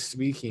God is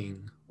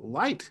speaking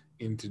light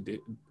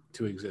into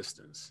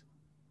existence,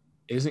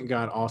 isn't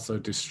God also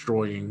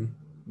destroying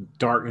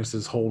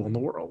darkness's hold on the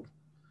world?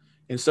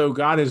 And so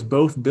God is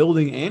both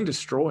building and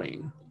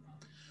destroying.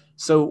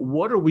 So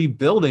what are we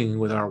building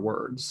with our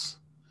words,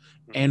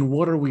 and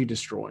what are we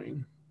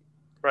destroying?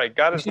 Right.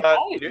 God is not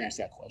always ask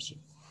that question.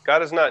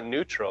 God is not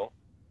neutral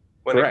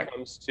when Correct. It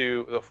comes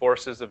to the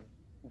forces of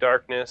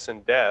darkness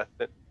and death.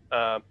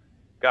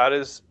 God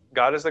is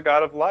a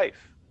God of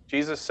life.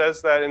 Jesus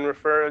says that in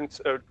reference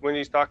when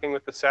he's talking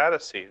with the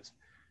Sadducees,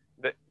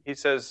 that he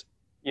says,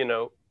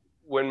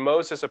 when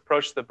Moses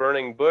approached the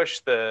burning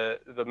bush, the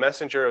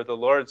messenger of the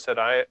Lord said,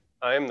 I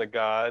am the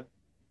God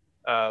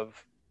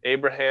of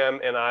Abraham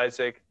and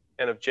Isaac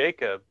and of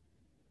Jacob.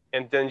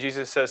 And then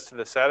Jesus says to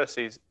the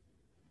Sadducees,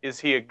 is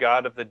he a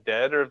God of the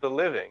dead or of the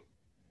living?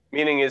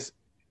 Meaning,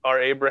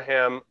 are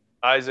Abraham,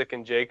 Isaac,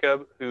 and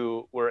Jacob,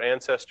 who were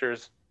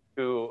ancestors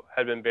who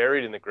had been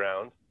buried in the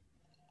ground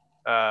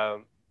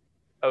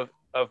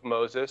of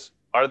Moses,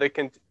 are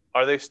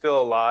they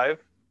still alive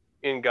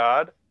in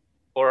God,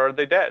 or are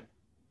they dead?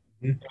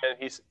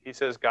 Mm-hmm. And he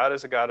says God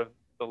is a God of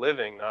the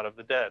living, not of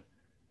the dead,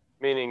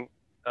 meaning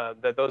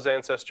that those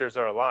ancestors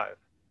are alive,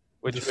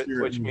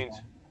 which means,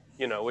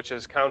 which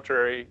is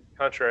contrary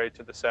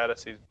to the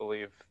Sadducees'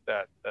 belief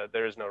that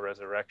there is no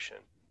resurrection.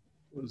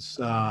 It was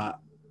a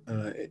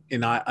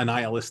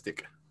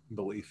nihilistic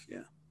belief, yeah.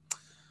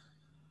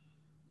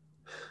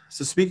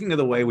 So speaking of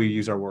the way we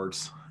use our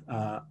words,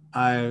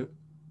 I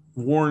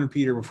warned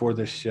Peter before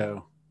this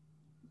show,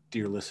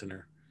 dear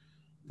listener,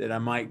 that I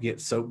might get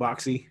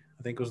soapboxy,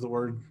 I think was the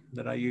word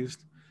that I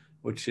used,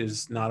 which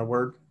is not a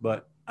word,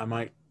 but I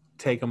might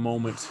take a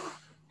moment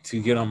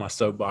to get on my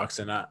soapbox.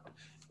 And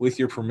with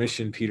your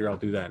permission, Peter, I'll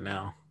do that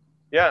now.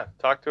 Yeah,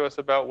 talk to us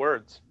about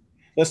words.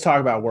 Let's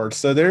talk about words.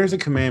 So there's a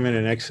commandment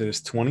in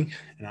Exodus 20,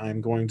 and I'm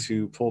going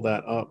to pull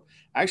that up.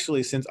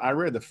 Actually, since I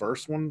read the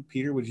first one,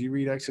 Peter, would you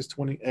read Exodus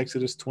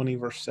 20,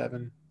 verse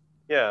 7?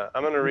 Yeah,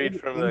 I'm going to read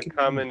from the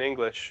Common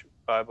English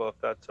Bible, if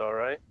that's all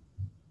right.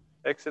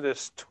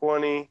 Exodus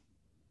 20,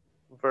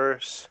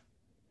 verse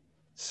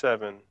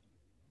 7.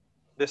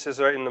 This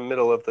is right in the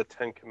middle of the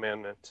Ten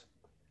Commandments.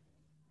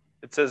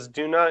 It says,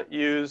 do not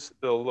use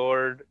the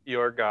Lord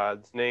your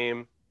God's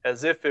name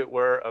as if it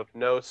were of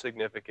no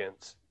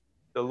significance.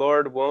 The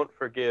Lord won't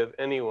forgive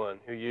anyone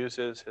who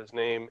uses his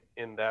name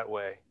in that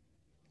way.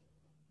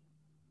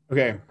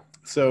 Okay,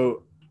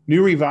 so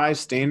New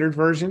Revised Standard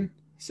Version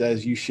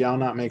says, you shall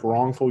not make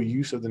wrongful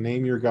use of the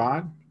name your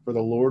God, for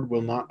the Lord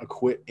will not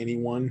acquit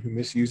anyone who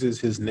misuses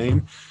his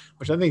name,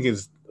 which I think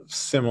is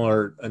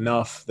similar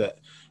enough that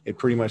it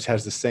pretty much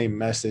has the same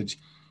message.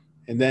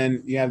 And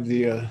then you have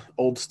the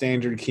Old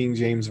Standard King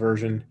James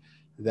Version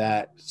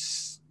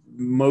that's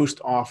most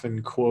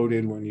often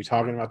quoted when you're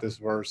talking about this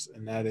verse,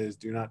 and that is,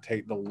 do not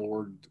take the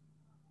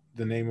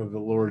name of the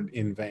Lord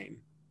in vain.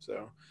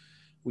 So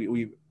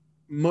we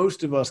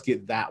most of us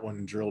get that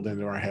one drilled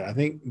into our head. I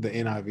think the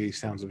NIV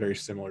sounds very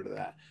similar to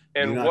that.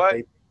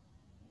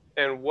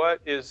 And what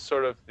is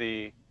sort of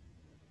the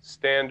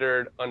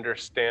standard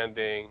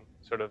understanding,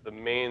 sort of the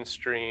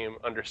mainstream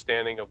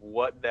understanding of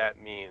what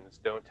that means?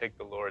 Don't take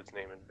the Lord's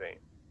name in vain.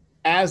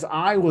 As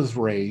I was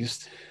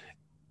raised,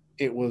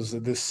 it was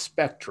this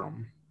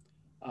spectrum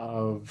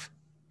of,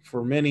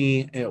 for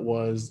many, it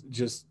was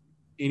just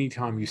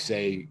anytime you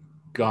say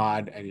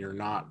God and you're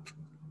not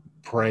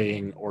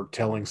praying or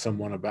telling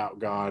someone about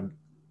God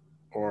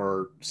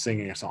or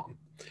singing a song.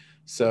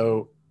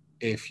 So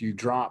if you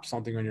drop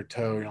something on your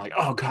toe and you're like,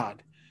 oh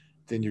God,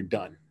 then you're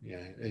done.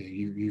 Yeah,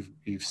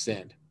 you've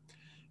sinned.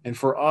 And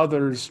for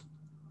others,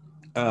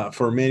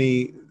 for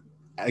many,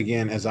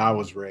 again, as I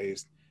was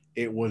raised,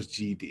 it was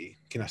GD.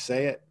 Can I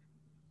say it?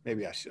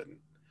 Maybe I shouldn't.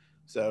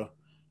 So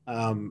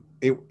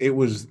it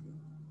was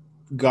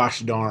gosh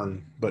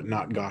darn, but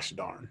not gosh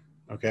darn.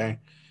 Okay.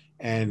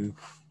 And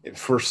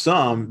for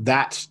some,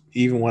 that's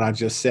even what I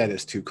just said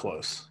is too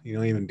close. You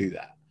don't even do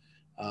that.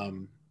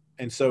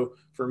 And so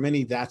For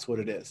many, that's what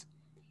it is.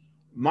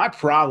 My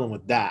problem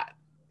with that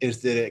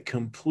is that it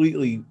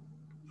completely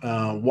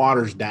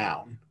waters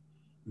down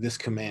this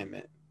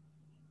commandment,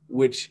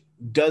 which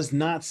does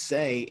not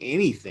say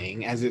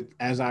anything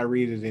as I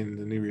read it in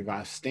the New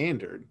Revised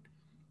Standard.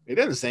 It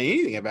doesn't say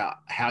anything about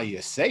how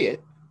you say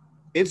it.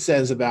 It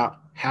says about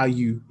how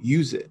you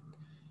use it.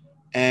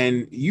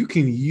 And you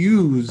can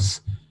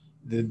use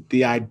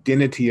the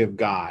identity of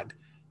God,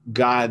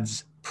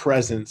 God's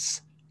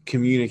presence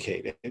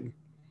communicated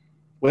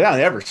without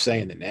ever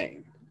saying the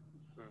name.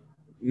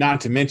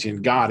 Not to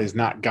mention, God is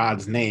not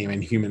God's name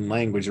in human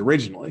language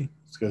originally.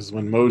 Because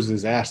when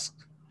Moses asked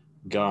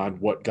God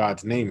what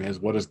God's name is,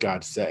 what does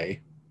God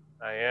say?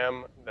 I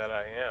am that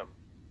I am.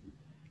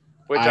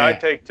 Which I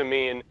take to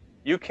mean,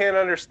 you can't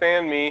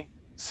understand me,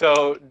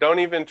 so don't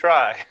even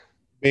try.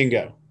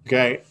 Bingo.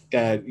 Okay.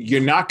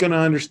 You're not going to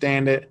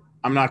understand it.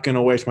 I'm not going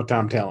to waste my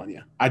time telling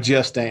you. I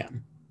just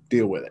am.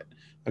 Deal with it.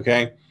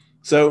 Okay.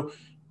 So,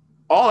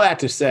 all that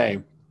to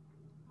say,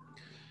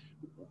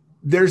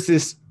 there's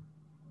this,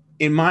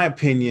 in my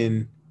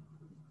opinion,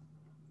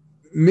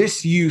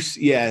 misuse,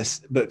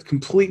 yes, but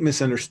complete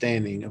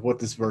misunderstanding of what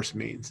this verse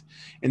means.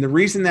 And the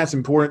reason that's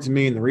important to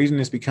me, and the reason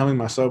it's becoming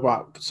my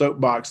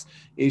soapbox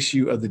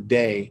issue of the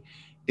day,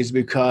 is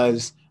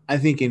because I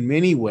think in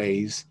many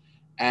ways,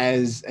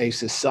 as a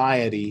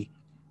society,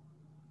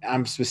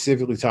 I'm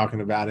specifically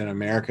talking about in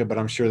America, but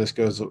I'm sure this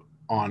goes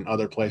on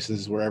other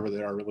places wherever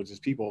there are religious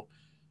people,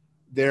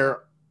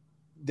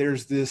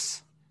 there's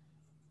this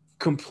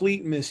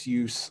complete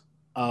misuse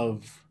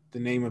of the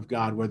name of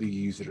God, whether you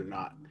use it or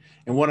not.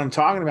 And what I'm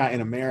talking about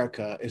in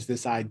America is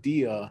this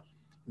idea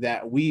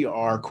that we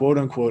are, quote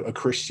unquote, a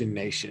Christian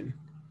nation.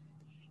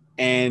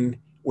 And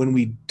when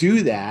we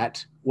do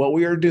that, what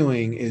we are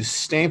doing is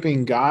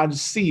stamping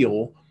God's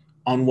seal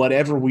on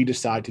whatever we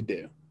decide to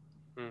do.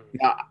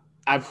 Now,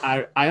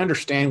 I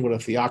understand what a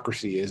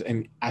theocracy is,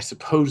 and I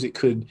suppose it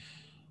could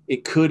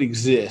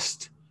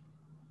exist,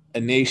 a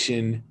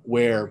nation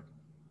where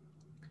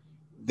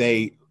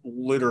they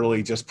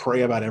literally just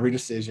pray about every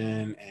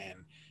decision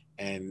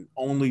and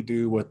only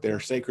do what their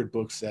sacred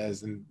book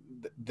says, and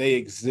they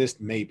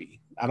exist. Maybe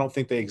I don't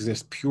think they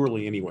exist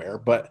purely anywhere,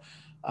 but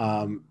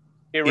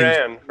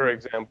Iran, for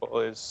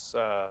example, is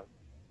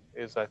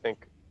I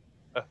think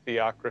a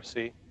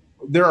theocracy.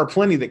 There are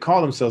plenty that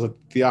call themselves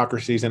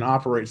theocracies and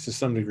operates to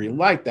some degree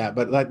like that,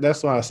 but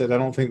that's why I said I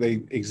don't think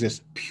they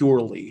exist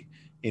purely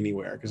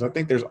anywhere, because I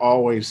think there's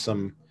always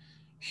some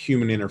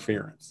human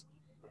interference.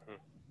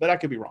 But I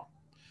could be wrong.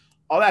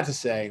 All that to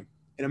say,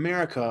 in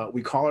America,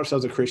 we call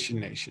ourselves a Christian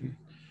nation.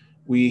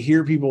 We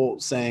hear people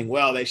saying,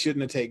 well, they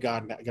shouldn't have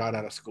taken God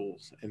out of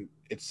schools, and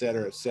et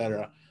cetera, et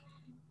cetera.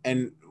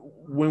 And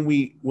when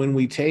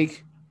we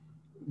take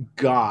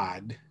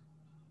God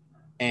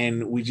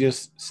and we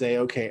just say,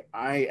 okay,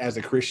 I, as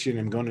a Christian,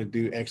 am going to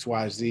do X,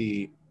 Y,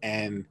 Z,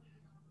 and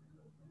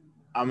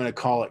I'm going to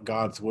call it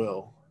God's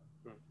will,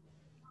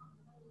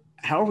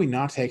 how are we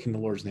not taking the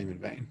Lord's name in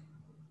vain?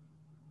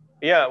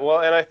 Yeah, well,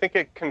 and I think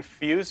it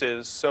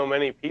confuses so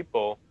many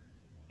people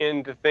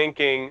into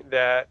thinking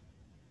that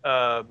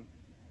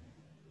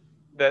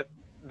that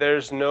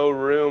there's no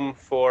room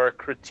for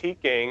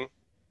critiquing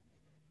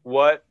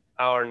what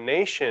our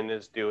nation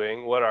is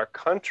doing, what our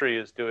country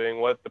is doing,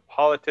 what the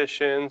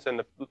politicians and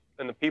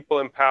the people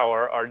in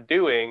power are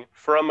doing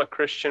from a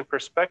Christian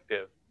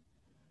perspective,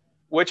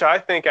 which I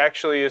think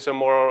actually is a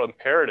moral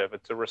imperative.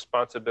 It's a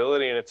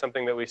responsibility, and it's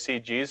something that we see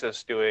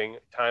Jesus doing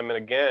time and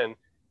again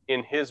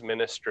in his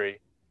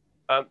ministry.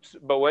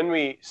 But when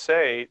we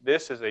say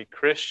this is a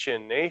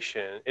Christian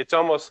nation, it's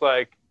almost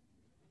like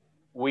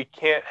we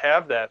can't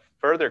have that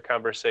further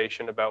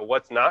conversation about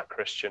what's not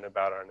Christian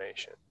about our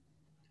nation.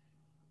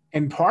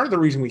 And part of the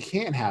reason we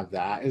can't have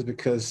that is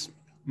because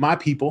my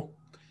people,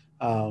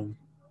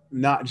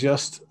 not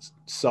just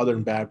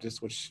Southern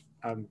Baptists, which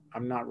I'm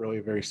not really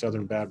a very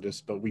Southern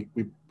Baptist, but we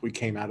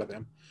came out of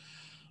them.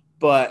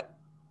 But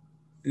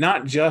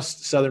not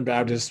just Southern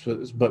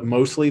Baptists, but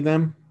mostly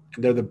them.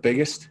 They're the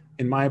biggest,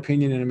 in my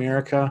opinion, in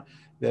America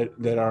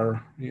that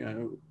are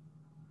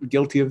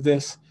guilty of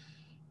this.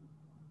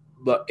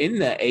 But in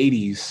the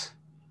 80s,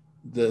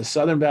 the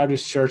Southern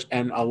Baptist Church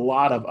and a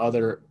lot of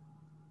other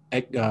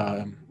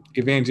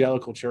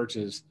evangelical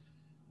churches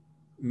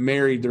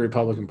married the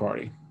Republican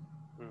Party.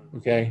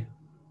 Okay.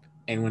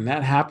 And when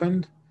that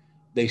happened,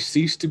 they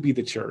ceased to be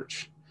the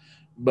church,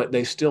 but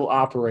they still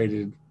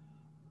operated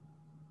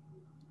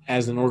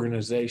as an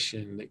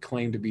organization that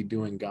claimed to be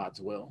doing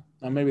God's will.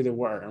 Now, maybe they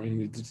were. I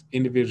mean,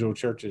 individual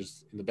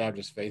churches in the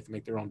Baptist faith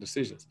make their own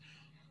decisions.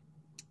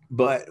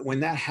 But when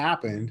that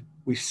happened,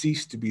 we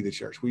ceased to be the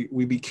church.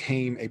 We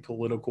became a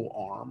political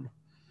arm.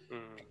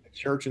 The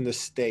church and the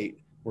state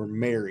were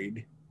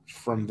married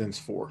from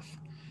thenceforth.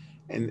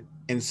 And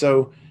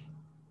so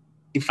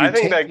if you I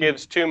think that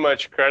gives too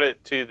much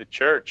credit to the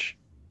church,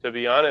 to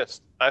be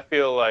honest. I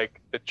feel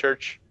like the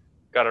church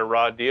got a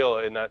raw deal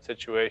in that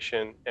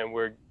situation, and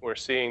we're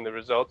seeing the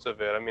results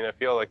of it. I mean, I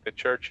feel like the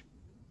church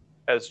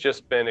has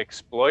just been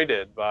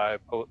exploited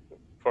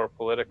for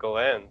political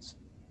ends.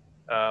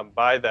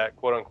 by that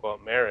quote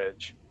unquote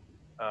marriage.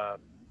 Uh,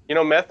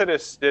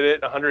 Methodists did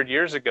it 100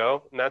 years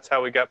ago, and that's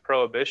how we got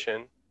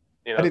prohibition.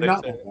 I did They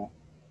not said know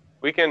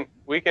that.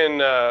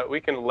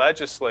 we can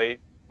legislate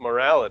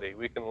morality,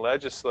 we can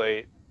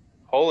legislate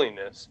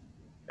holiness,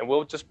 and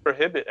we'll just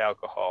prohibit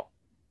alcohol.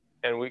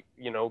 And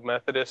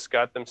Methodists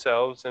got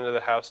themselves into the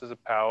houses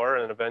of power,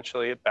 and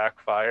eventually it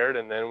backfired.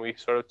 And then we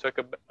sort of took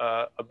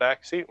a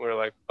back seat, and we were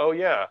like, oh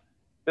yeah,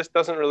 this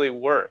doesn't really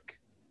work.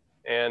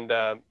 And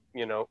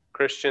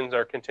Christians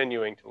are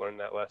continuing to learn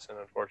that lesson,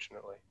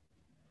 unfortunately.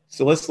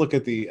 So let's look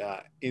at the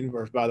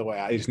inverse. By the way,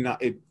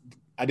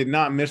 I did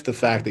not miss the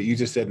fact that you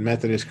just said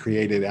Methodist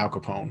created Al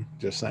Capone.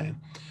 Just saying.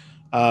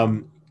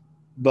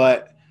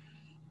 But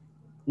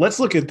let's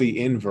look at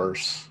the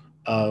inverse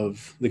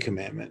of the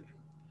commandment.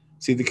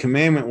 See, the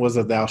commandment was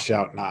that thou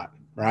shalt not,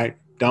 right?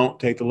 Don't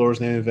take the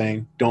Lord's name in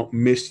vain. Don't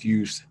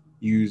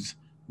use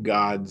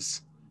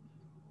God's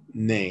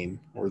name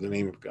or the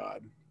name of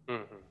God.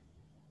 Mm-hmm.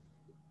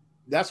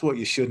 That's what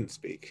you shouldn't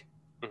speak.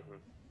 Mm-hmm.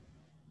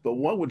 But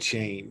what would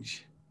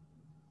change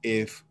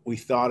if we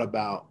thought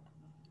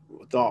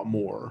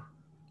more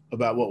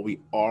about what we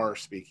are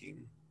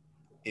speaking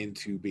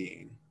into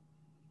being,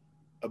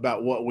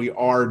 about what we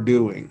are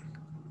doing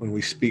when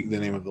we speak the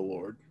name of the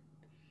Lord?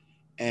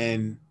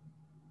 And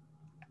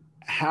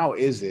how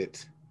is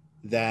it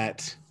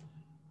that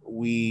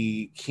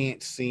we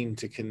can't seem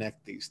to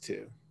connect these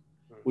two?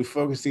 We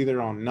focus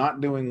either on not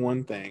doing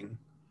one thing,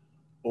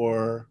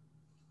 or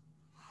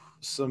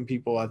some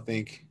people, I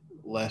think,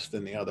 less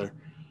than the other,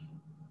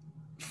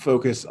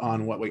 focus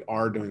on what we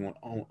are doing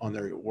on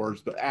their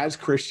words. But as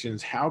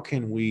Christians, how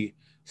can we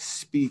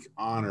speak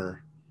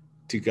honor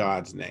to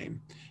God's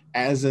name?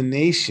 As a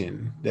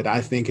nation that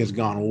I think has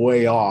gone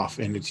way off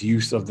in its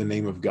use of the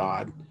name of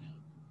God,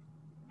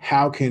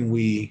 how can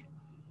we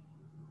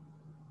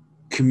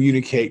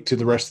communicate to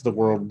the rest of the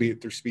world, be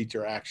it through speech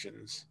or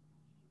actions,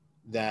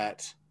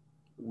 that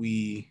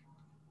we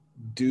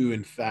do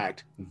in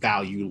fact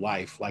value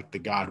life like the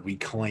God we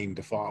claim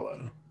to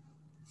follow?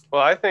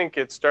 Well, I think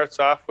it starts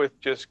off with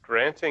just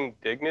granting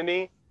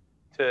dignity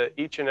to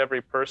each and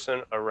every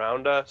person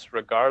around us,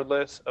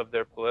 regardless of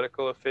their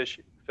political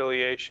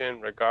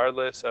affiliation,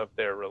 regardless of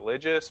their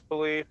religious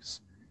beliefs,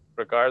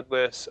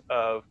 regardless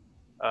of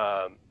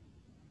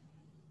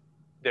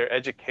their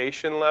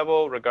education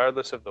level,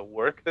 regardless of the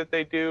work that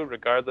they do,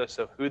 regardless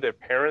of who their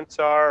parents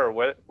are,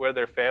 or where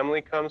their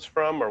family comes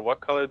from, or what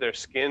color their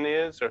skin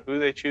is, or who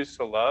they choose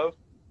to love.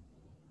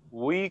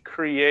 We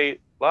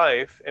create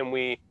life, and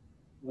we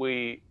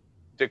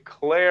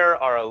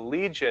declare our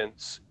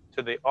allegiance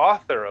to the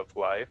author of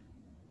life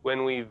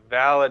when we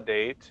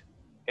validate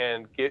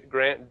and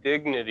grant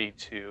dignity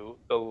to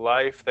the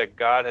life that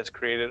God has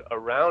created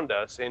around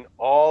us in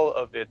all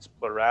of its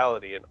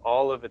plurality and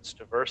all of its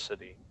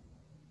diversity.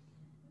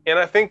 And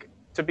I think,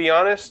 to be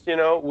honest,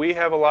 we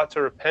have a lot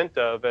to repent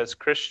of as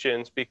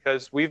Christians,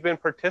 because we've been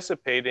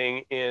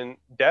participating in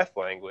death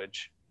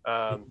language.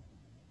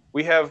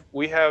 We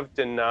have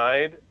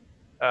denied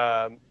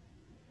the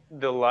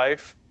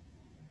life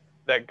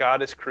that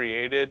God has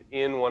created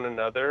in one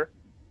another,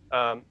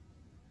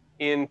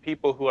 in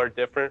people who are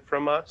different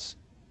from us,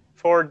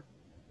 for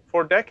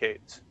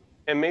decades,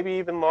 and maybe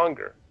even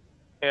longer.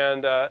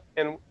 And I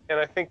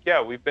think,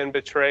 yeah, we've been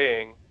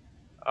betraying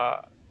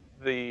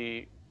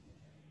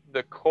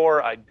the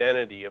core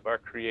identity of our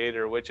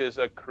Creator, which is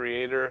a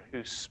Creator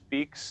who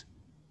speaks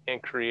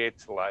and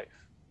creates life.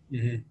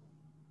 Mm-hmm.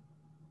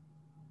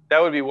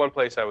 That would be one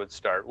place I would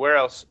start. Where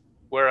else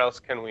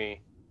can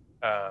we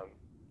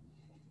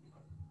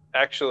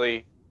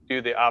actually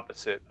do the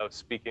opposite of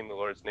speaking the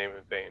Lord's name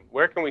in vain?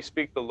 Where can we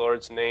speak the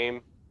Lord's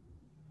name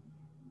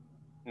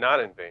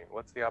not in vain?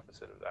 What's the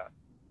opposite of that?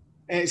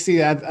 And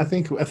see, I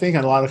think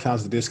a lot of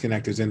times the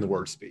disconnect is in the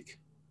word speak.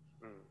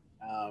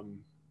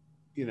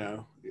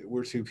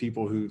 We're two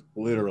people who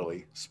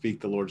literally speak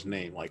the Lord's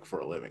name like for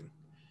a living.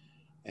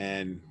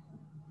 And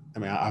I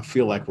mean, I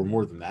feel like we're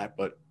more than that,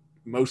 but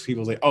most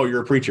people say, oh,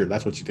 you're a preacher.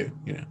 That's what you do,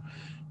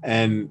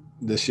 And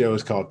the show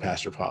is called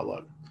Pastor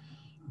Potluck.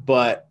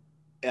 But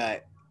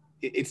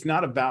it's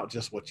not about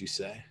just what you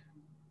say.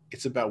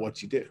 It's about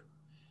what you do.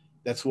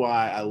 That's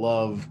why I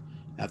love,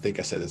 I think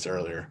I said this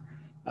earlier,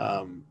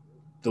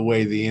 the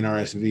way the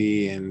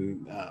NRSV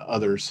and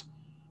others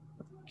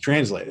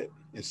translate it.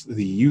 It's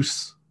the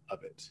use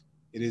of it.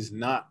 It is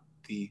not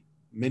the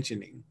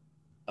mentioning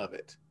of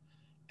it.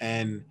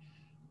 And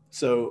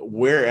so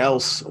where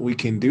else we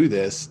can do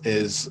this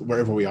is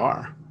wherever we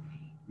are,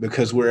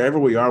 because wherever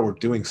we are, we're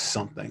doing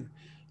something.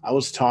 I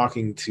was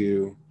talking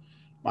to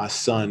my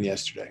son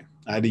yesterday.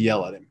 I had to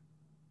yell at him.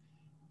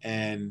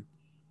 And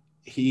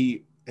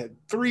he had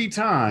 3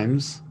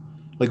 times,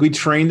 like, we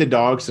train the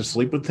dogs to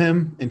sleep with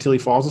him until he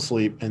falls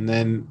asleep. And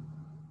then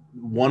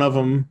one of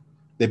them,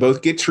 they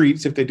both get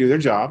treats if they do their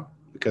job,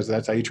 because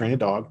that's how you train a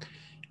dog.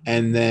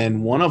 And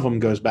then one of them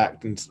goes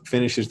back and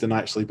finishes the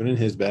night sleeping in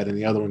his bed, and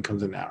the other one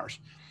comes in ours.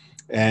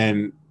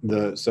 And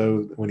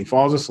so when he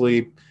falls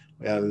asleep,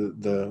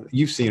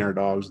 you've seen our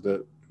dogs,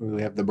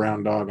 we have the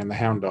brown dog and the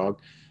hound dog.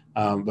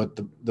 But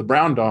the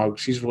brown dog,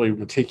 she's really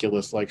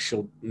meticulous. Like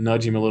she'll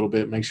nudge him a little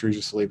bit, make sure he's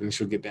asleep, and then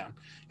she'll get down.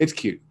 It's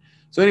cute.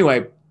 So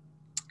anyway,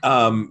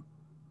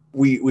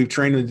 we've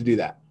trained him to do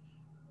that.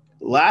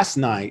 Last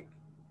night,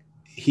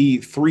 he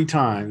 3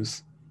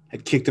 times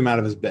had kicked him out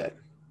of his bed.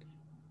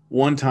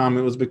 One time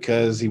it was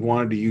because he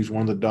wanted to use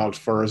one of the dog's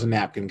fur as a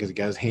napkin because he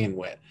got his hand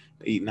wet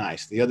to eat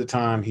nice. The other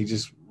time he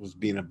just was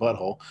being a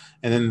butthole.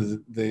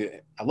 And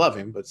then I love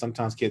him, but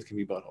sometimes kids can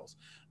be buttholes.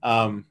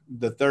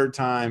 The third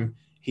time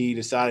he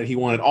decided he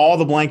wanted all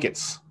the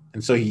blankets.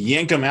 And so he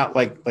yanked them out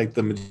like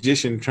the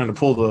magician trying to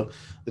pull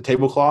the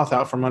tablecloth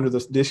out from under the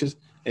dishes.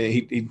 And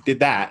he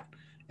did that.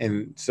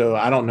 And so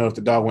I don't know if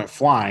the dog went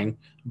flying,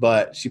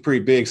 but she's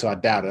pretty big, so I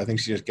doubt it. I think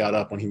she just got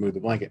up when he moved the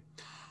blanket.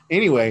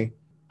 Anyway,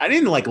 I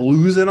didn't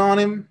lose it on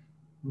him,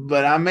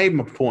 but I made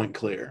my point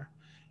clear.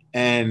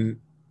 And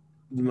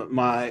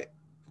my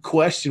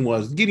question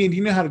was, Gideon, do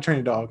you know how to train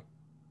a dog?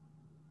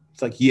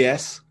 It's like,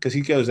 yes, because he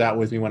goes out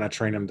with me when I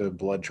train him to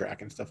blood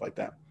track and stuff like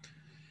that.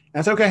 And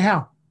that's okay.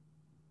 How?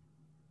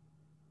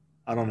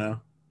 I don't know.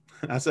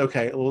 That's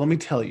okay. Well, let me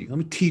tell you. Let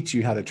me teach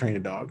you how to train a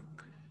dog.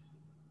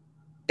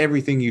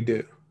 Everything you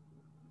do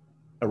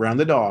around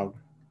the dog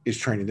is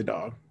training the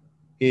dog.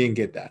 He didn't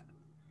get that.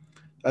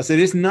 I said,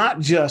 it's not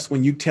just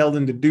when you tell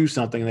them to do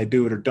something and they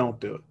do it or don't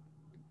do it.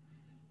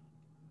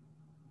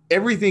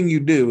 Everything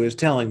you do is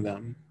telling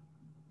them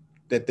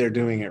that they're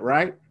doing it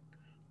right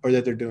or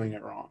that they're doing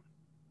it wrong,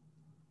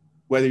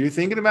 whether you're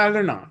thinking about it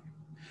or not.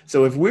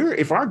 So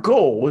if our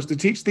goal was to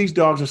teach these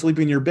dogs to sleep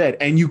in your bed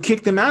and you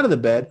kick them out of the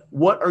bed,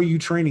 what are you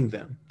training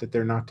them that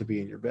they're not to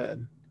be in your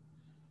bed?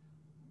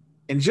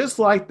 And just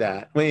like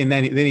that, and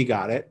then he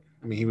got it.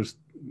 I mean,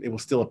 it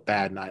was still a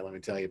bad night, let me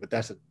tell you, but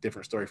that's a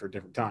different story for a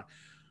different time.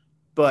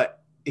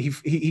 But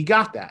he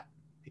got that.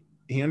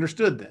 He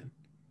understood then.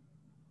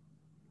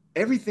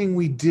 Everything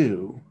we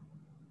do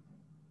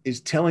is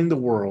telling the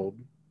world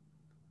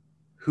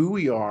who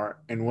we are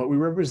and what we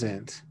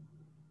represent.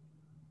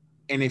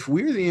 And if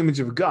we're the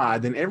image of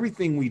God, then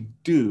everything we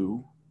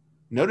do,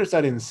 notice I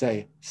didn't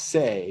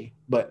say,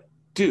 but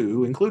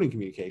do, including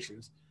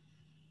communications,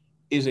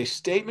 is a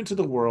statement to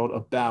the world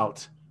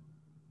about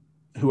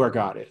who our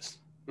God is.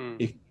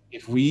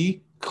 If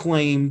we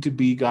claim to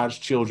be God's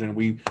children,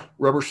 we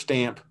rubber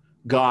stamp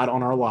God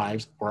on our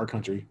lives or our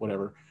country,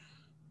 whatever,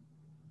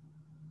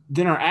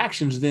 then our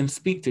actions then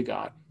speak to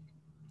God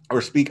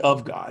or speak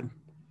of God.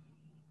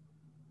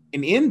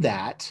 And in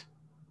that,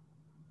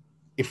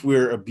 if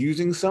we're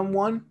abusing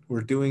someone,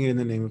 we're doing it in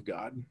the name of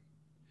God.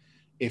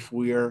 If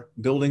we're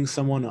building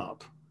someone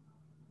up,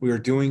 we are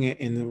doing it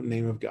in the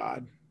name of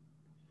God.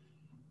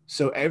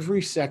 So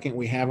every second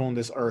we have on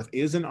this earth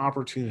is an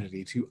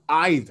opportunity to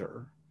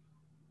either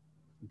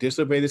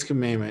disobey this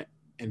commandment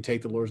and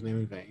take the Lord's name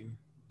in vain,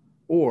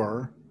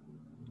 or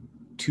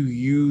to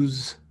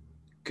use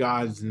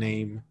God's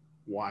name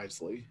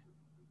wisely.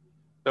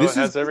 So it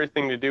has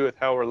everything to do with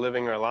how we're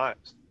living our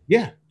lives.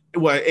 Yeah.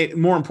 Well,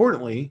 more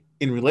importantly,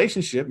 in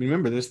relationship,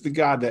 remember, this is the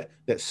God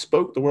that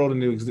spoke the world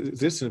into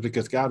existence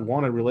because God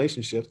wanted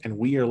relationships and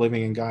we are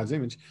living in God's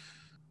image.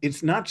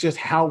 It's not just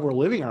how we're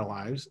living our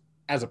lives.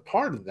 As a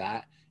part of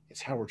that,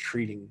 it's how we're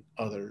treating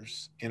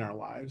others in our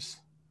lives,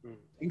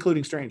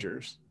 including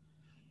strangers.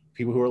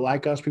 People who are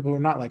like us, people who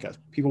are not like us,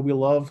 people we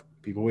love,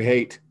 people we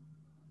hate,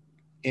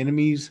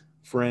 enemies,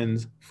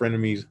 friends,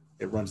 frenemies.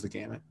 It runs the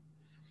gamut.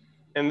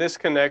 And this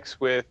connects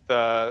with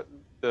the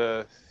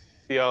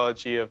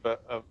theology of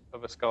a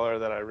scholar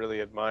that I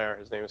really admire.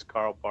 His name is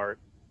Karl Barth,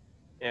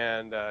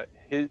 and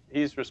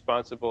he's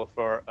responsible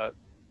for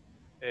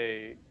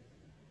a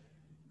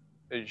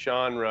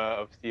genre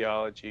of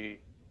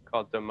theology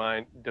called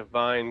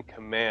divine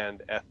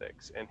command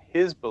ethics. And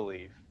his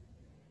belief,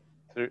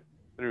 through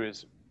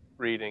his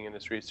reading and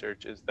his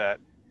research, is that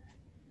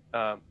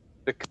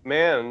the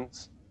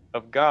commands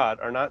of God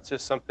are not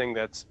just something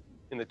that's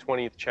in the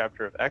 20th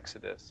chapter of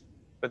Exodus,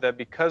 but that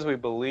because we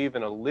believe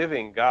in a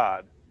living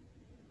God,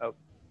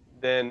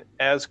 then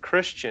as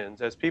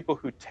Christians, as people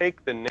who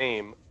take the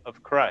name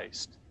of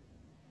Christ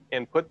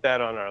and put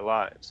that on our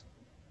lives,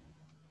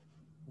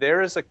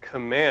 there is a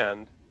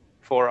command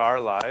for our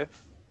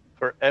life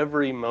for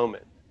every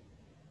moment.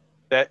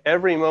 That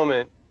every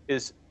moment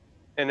is,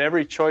 and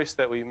every choice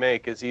that we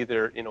make is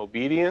either in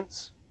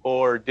obedience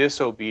or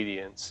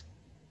disobedience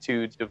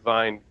to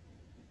divine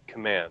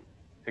command,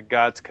 to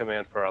God's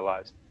command for our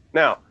lives.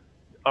 Now,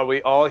 are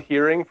we all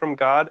hearing from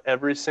God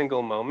every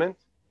single moment?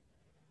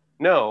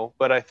 No,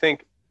 but I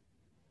think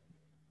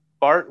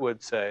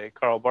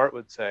Karl Barth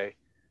would say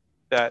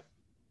that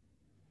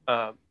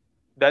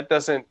that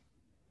doesn't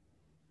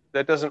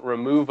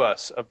remove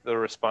us of the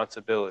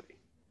responsibility.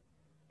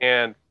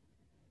 And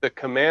the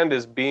command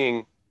is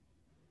being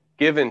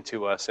given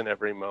to us in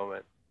every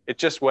moment.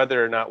 It's just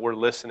whether or not we're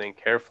listening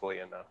carefully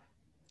enough.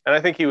 And I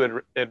think he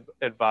would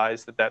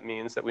advise that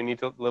means that we need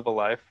to live a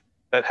life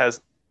that has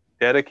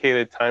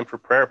dedicated time for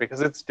prayer,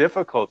 because it's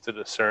difficult to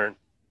discern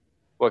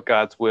what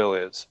God's will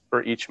is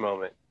for each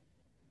moment,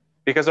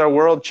 because our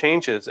world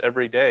changes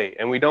every day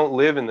and we don't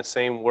live in the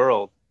same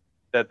world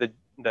that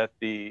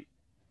the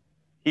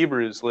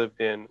Hebrews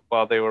lived in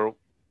while they were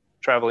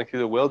traveling through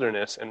the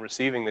wilderness and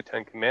receiving the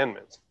Ten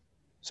Commandments.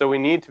 So we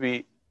need to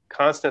be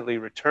constantly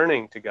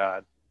returning to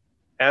God,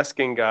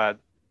 asking God,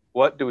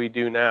 what do we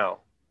do now?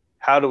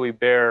 How do we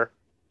bear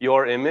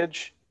your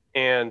image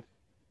and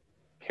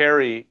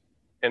carry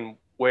and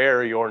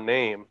wear your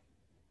name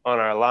on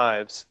our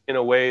lives in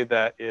a way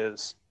that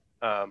is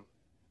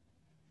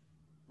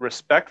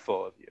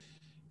respectful of you?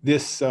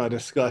 This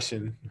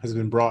discussion has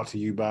been brought to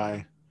you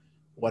by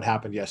what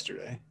happened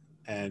yesterday.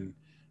 And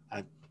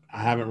I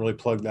haven't really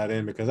plugged that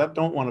in because I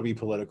don't want to be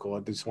political.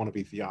 I just want to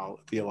be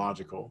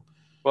theological.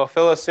 Well,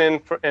 fill us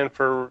in,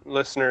 for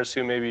listeners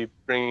who may be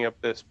bringing up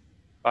this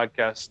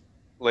podcast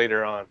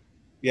later on.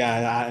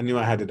 Yeah, I knew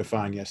I had to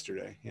define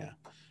yesterday. Yeah.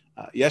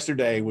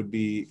 Yesterday would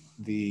be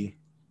the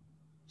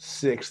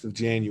 6th of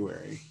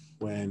January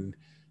when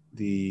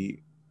the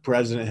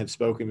president had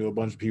spoken to a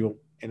bunch of people,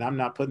 and I'm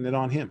not putting it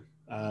on him.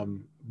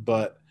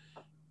 But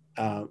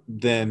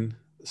then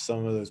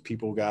some of those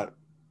people got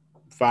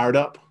fired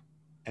up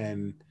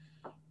and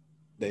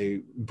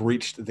they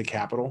breached the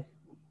Capitol.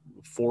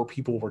 4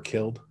 people were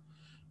killed.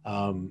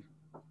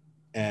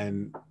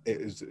 And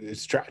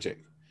it's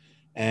tragic.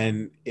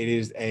 And it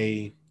is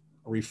a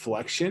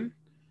reflection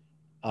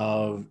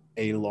of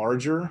a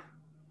larger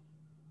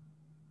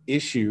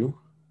issue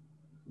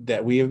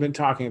that we have been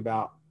talking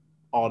about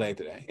all day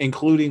today,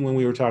 including when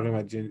we were talking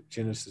about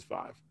Genesis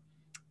 5,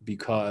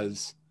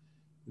 because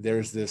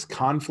there's this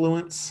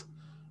confluence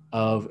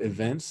of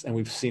events, and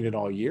we've seen it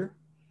all year,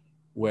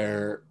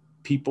 where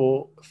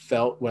people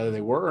felt, whether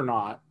they were or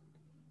not,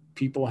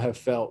 people have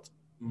felt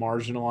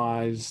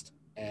marginalized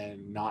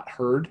and not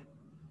heard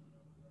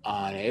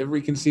on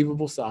every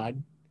conceivable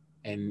side.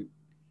 And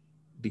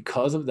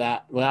because of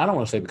that, well, I don't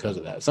want to say because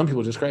of that. Some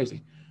people are just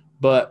crazy.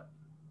 But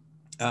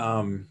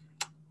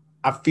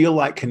I feel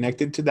like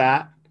connected to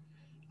that,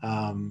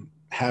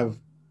 have,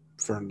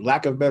 for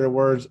lack of better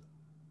words,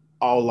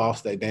 all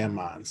lost their damn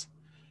minds.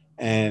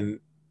 And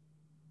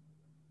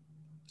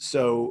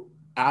so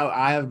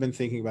I have been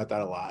thinking about that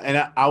a lot. And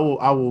I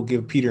will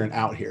give Peter an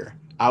out here.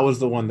 I was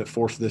the one that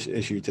forced this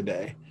issue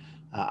today.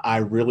 I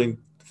really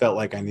felt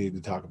like I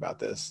needed to talk about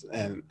this.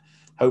 And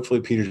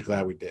hopefully Peter's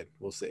glad we did.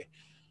 We'll see.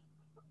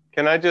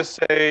 Can I just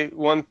say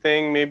one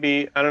thing?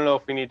 Maybe, I don't know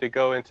if we need to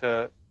go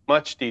into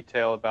much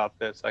detail about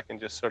this. I can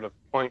just sort of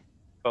point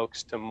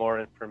folks to more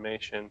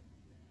information.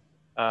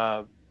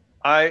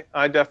 I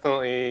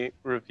definitely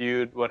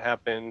reviewed what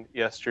happened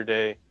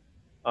yesterday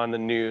on the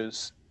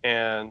news,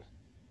 and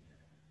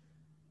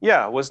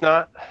yeah, was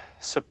not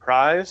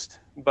surprised,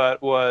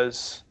 but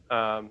was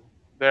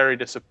very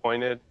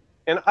disappointed.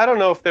 And I don't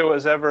know if there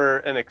was ever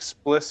an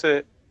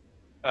explicit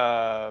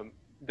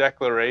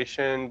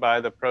declaration by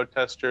the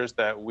protesters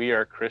that we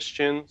are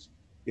Christians.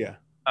 Yeah.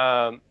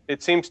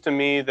 It seems to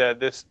me that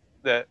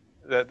that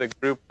the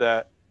group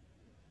that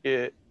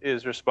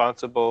is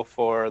responsible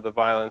for the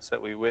violence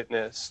that we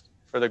witnessed,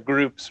 or the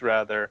groups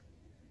rather,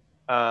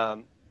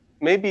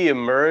 maybe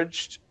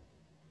emerged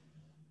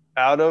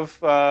out of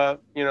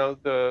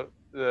the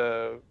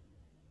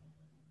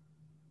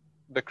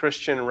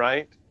Christian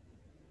right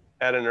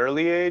at an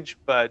early age,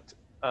 but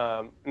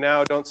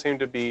now don't seem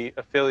to be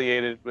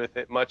affiliated with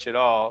it much at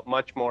all,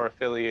 much more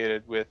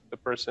affiliated with the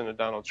person of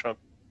Donald Trump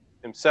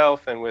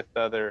himself and with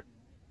other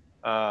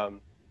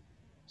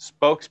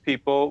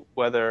spokespeople,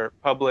 whether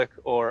public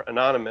or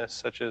anonymous,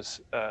 such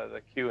as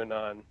the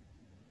QAnon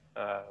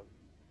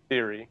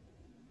theory.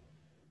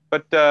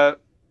 But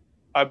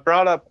I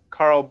brought up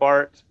Karl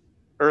Barth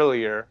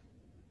earlier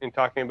in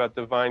talking about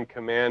divine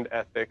command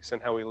ethics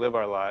and how we live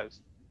our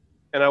lives.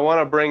 And I want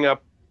to bring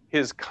up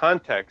his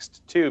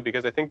context too,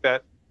 because I think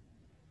that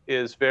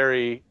is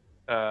very,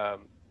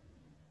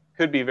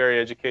 could be very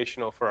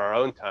educational for our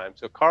own time.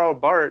 So Karl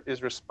Barth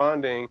is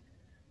responding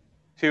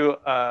to,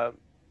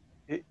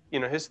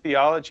 his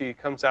theology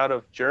comes out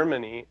of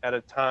Germany at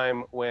a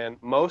time when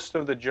most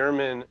of the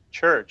German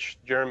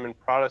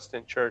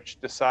Protestant church,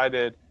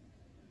 decided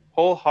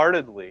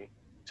wholeheartedly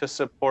to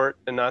support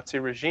the Nazi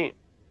regime.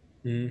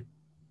 Mm-hmm.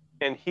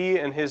 And he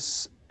and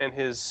his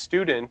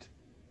student,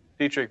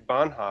 Dietrich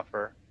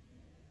Bonhoeffer,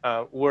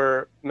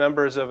 were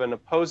members of an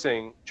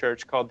opposing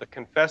church called the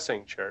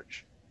Confessing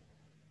Church,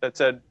 that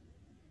said,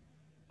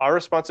 our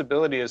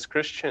responsibility as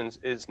Christians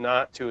is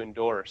not to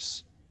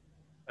endorse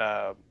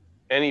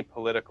any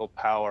political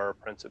power or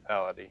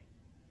principality.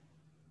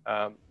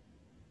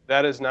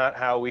 That is not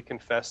how we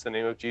confess the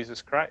name of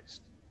Jesus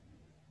Christ.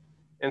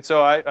 And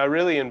so I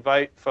really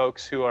invite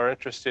folks who are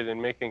interested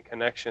in making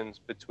connections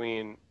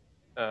between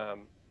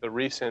the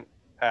recent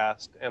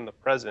past and the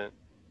present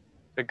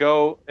to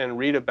go and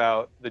read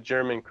about the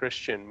German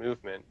Christian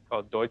movement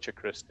called Deutsche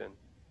Christen.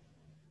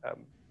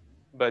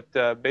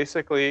 But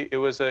basically, it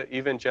was an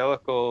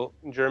evangelical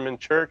German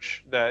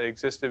church that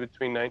existed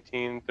between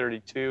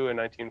 1932 and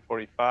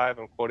 1945.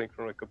 I'm quoting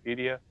from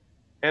Wikipedia.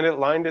 And it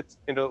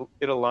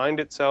aligned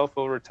itself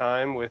over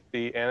time with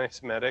the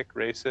anti-Semitic,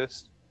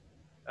 racist,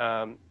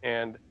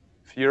 and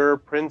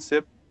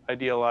Führerprinzip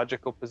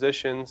ideological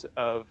positions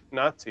of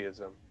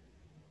Nazism.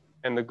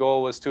 And the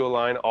goal was to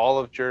align all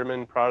of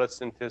German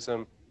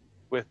Protestantism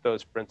with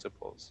those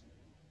principles.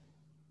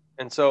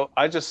 And so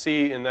I just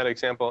see in that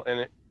example,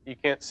 and you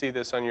can't see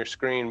this on your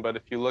screen, but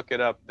if you look it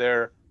up,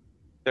 their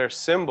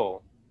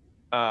symbol,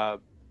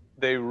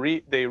 they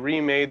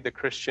remade the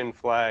Christian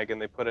flag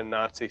and they put a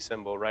Nazi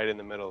symbol right in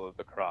the middle of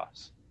the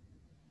cross.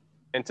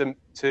 And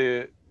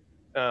to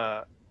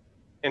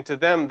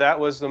them, that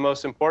was the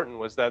most important,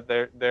 was that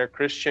their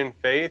Christian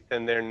faith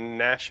and their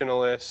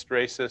nationalist,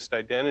 racist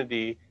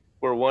identity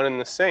were one and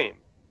the same.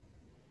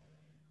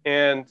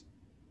 And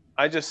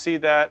I just see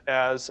that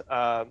as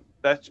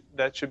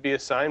that should be a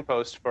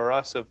signpost for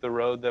us of the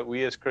road that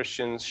we as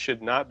Christians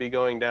should not be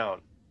going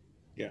down.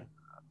 Yeah.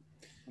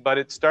 But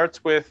it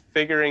starts with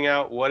figuring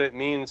out what it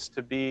means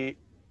to be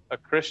a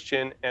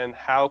Christian and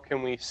how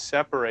can we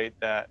separate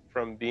that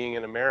from being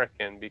an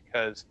American,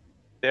 because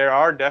there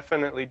are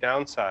definitely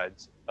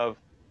downsides of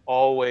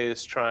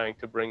always trying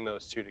to bring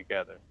those two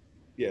together.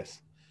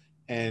 Yes.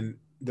 And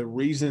the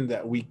reason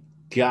that we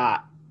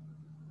got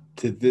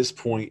to this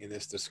point in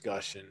this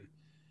discussion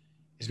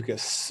is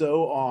because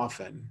so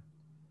often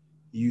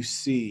you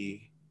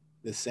see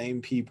the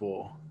same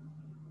people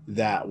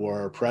that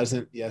were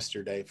present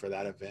yesterday for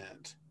that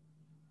event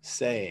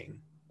saying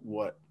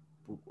what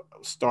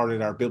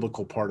started our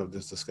biblical part of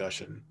this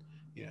discussion.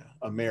 You know,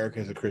 America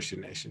is a Christian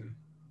nation,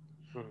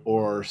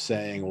 or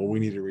saying, well, we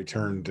need to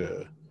return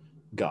to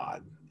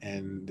God.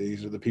 And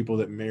these are the people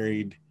that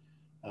married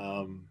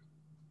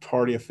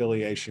party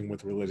affiliation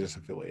with religious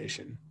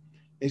affiliation.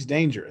 It's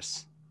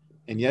dangerous.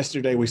 And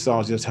yesterday we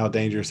saw just how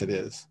dangerous it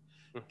is.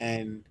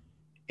 And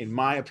in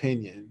my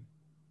opinion,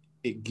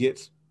 it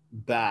gets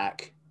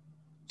back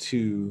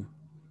to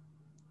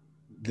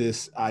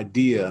this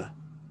idea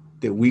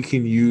that we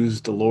can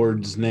use the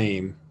Lord's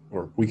name,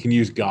 or we can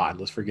use God.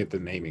 Let's forget the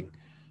naming.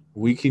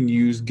 We can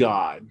use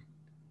God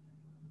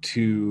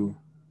to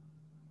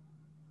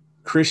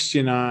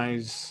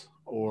Christianize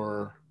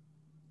or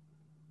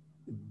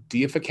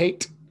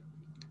deificate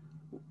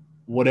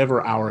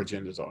whatever our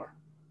agendas are.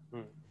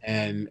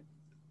 And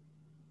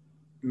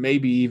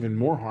maybe even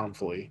more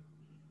harmfully,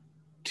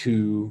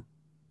 to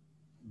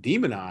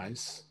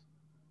demonize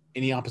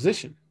any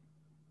opposition.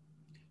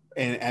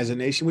 And as a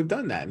nation, we've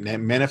done that.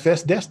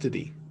 Manifest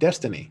destiny.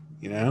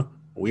 You know,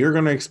 we are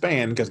going to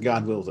expand because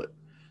God wills it.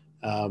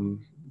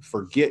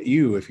 Forget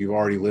you if you've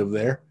already lived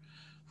there.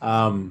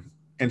 And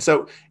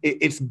so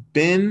it's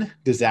been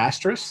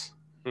disastrous.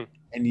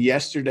 And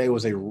yesterday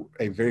was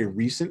a very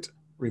recent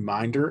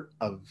reminder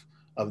of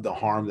the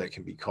harm that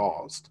can be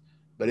caused.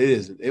 But it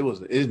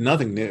is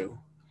nothing new.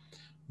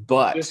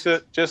 But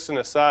just an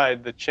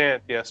aside, the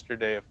chant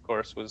yesterday, of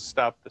course, was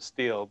 "Stop the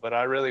Steal." But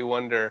I really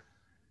wonder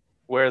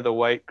where the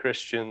white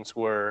Christians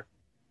were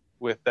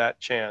with that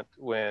chant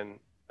when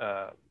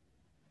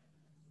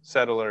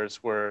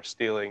settlers were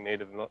stealing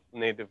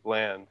native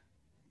land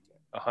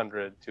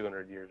 100,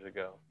 200 years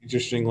ago.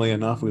 Interestingly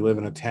enough, we live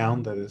in a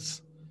town that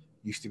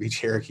used to be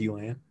Cherokee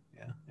land.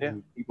 Yeah.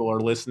 And people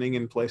are listening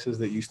in places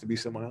that used to be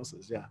someone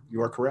else's. Yeah,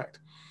 you are correct.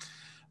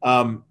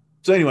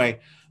 So anyway,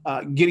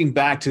 getting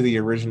back to the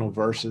original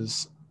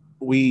verses,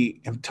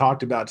 we have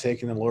talked about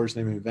taking the Lord's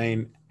name in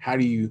vain. How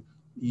do you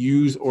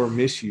use or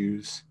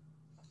misuse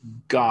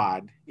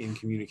God in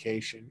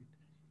communication?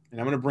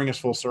 And I'm going to bring us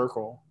full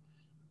circle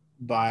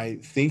by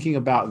thinking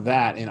about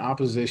that in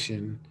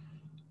opposition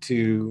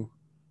to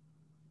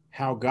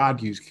how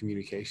God used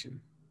communication.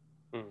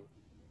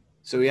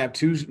 So we have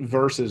two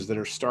verses that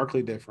are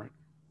starkly different.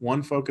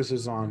 One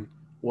focuses on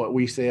what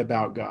we say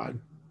about God.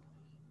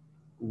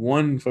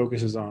 One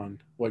focuses on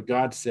what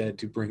God said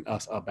to bring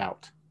us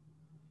about.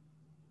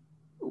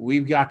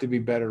 We've got to be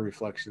better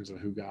reflections of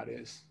who God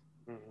is.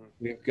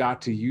 We've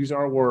got to use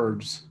our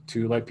words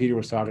to, like Peter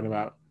was talking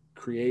about,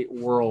 create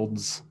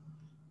worlds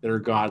that are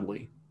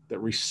godly, that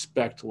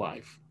respect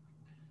life,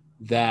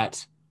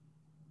 that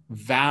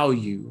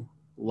value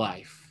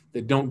life,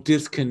 that don't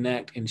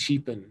disconnect and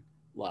cheapen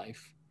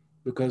life.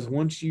 Because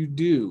once you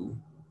do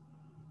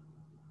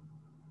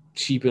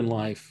cheapen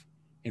life,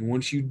 and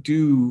once you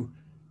do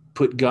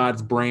put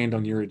God's brand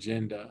on your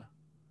agenda,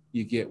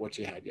 you get what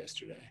you had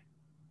yesterday.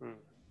 And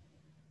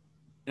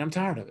I'm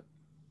tired of it.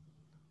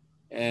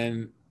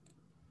 And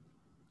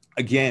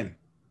again,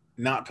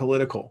 not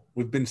political.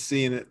 We've been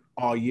seeing it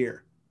all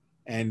year,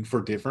 and for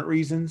different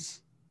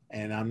reasons.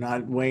 And I'm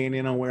not weighing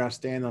in on where I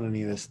stand on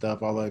any of this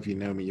stuff, although if you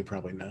know me, you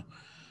probably know.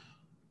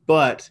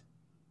 But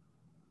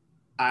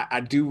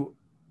I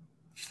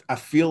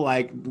feel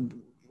like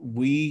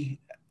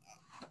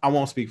I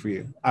won't speak for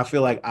you. I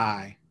feel like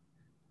I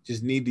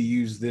just need to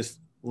use this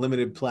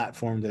limited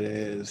platform that it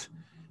is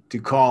to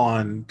call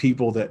on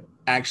people that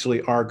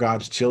actually are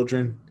God's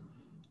children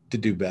to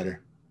do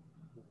better,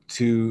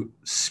 to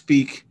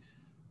speak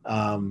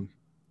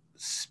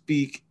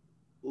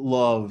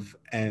love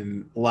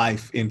and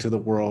life into the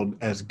world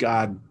as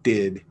God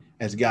did,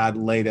 as God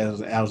laid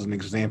as an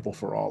example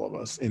for all of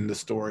us in the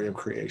story of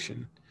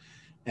creation.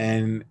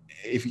 And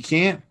if you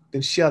can't,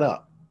 then shut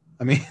up.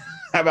 I mean,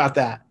 how about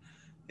that?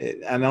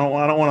 I don't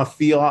want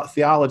to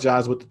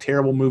theologize with the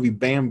terrible movie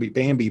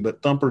Bambi,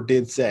 but Thumper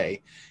did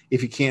say,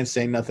 if you can't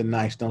say nothing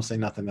nice, don't say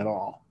nothing at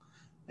all.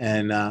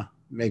 And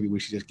maybe we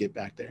should just get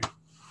back there.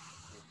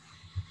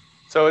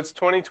 So it's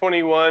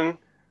 2021.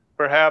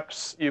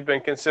 Perhaps you've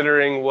been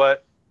considering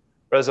what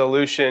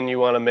resolution you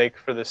want to make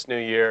for this new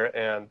year.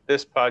 And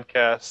this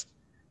podcast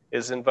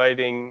is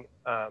inviting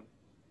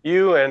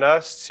you and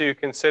us to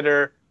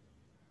consider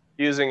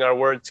using our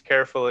words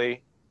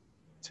carefully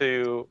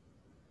to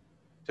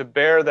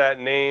bear that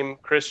name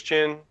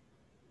Christian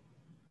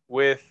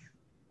with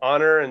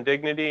honor and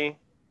dignity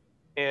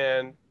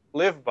and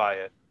live by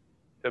it,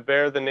 to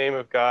bear the name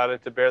of God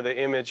and to bear the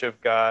image of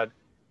God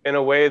in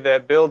a way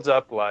that builds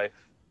up life.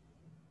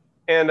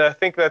 And I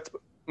think that's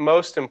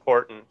most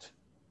important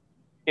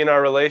in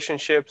our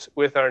relationships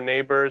with our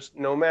neighbors,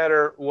 no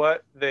matter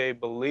what they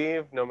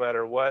believe, no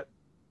matter what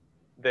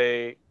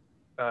they,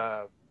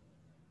 no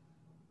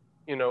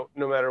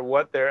matter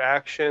what their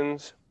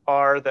actions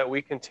are, that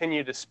we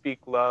continue to speak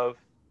love,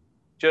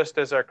 just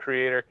as our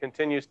Creator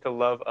continues to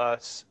love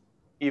us,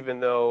 even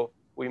though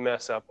we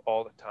mess up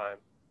all the time.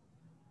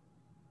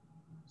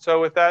 So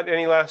with that,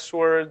 any last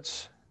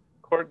words,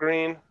 Court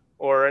Green,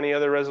 or any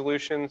other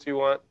resolutions you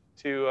want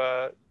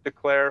to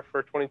declare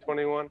for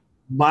 2021?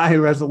 My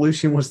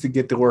resolution was to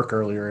get to work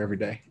earlier every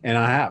day, and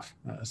I have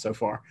so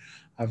far.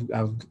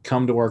 I've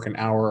come to work an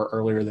hour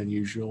earlier than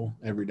usual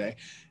every day.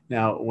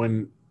 Now,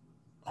 when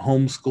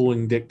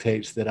homeschooling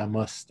dictates that I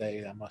must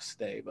stay, I must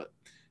stay. But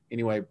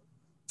anyway,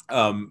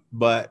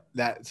 but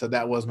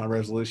that was my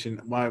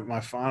resolution. My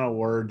final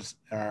words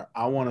are,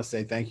 I want to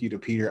say thank you to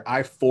Peter.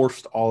 I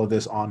forced all of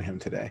this on him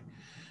today.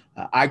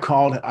 I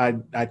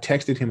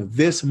texted him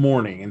this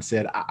morning and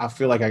said, I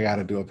feel like I got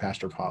to do a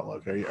pastor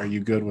potluck. Are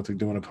you good with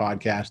doing a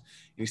podcast?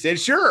 And he said,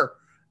 sure.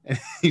 And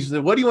he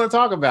said, what do you want to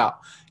talk about?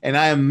 And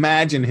I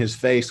imagine his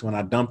face when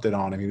I dumped it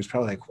on him. He was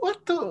probably like,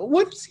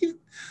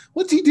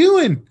 what's he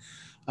doing?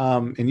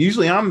 And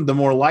usually I'm the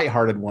more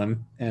lighthearted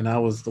one, and I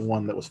was the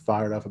one that was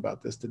fired up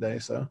about this today.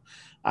 So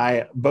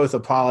I both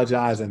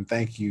apologize and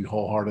thank you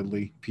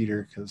wholeheartedly,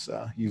 Peter, because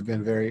you've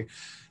been very,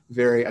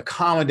 very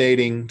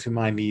accommodating to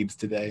my needs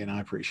today, and I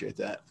appreciate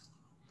that.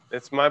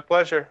 It's my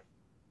pleasure.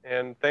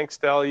 And thanks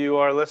to all you,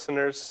 our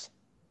listeners.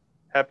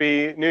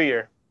 Happy New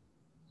Year.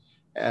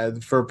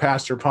 For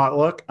Pastor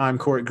Potluck, I'm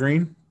Court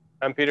Green.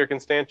 I'm Peter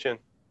Constantian.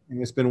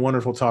 And it's been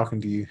wonderful talking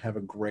to you. Have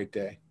a great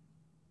day.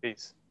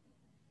 Peace.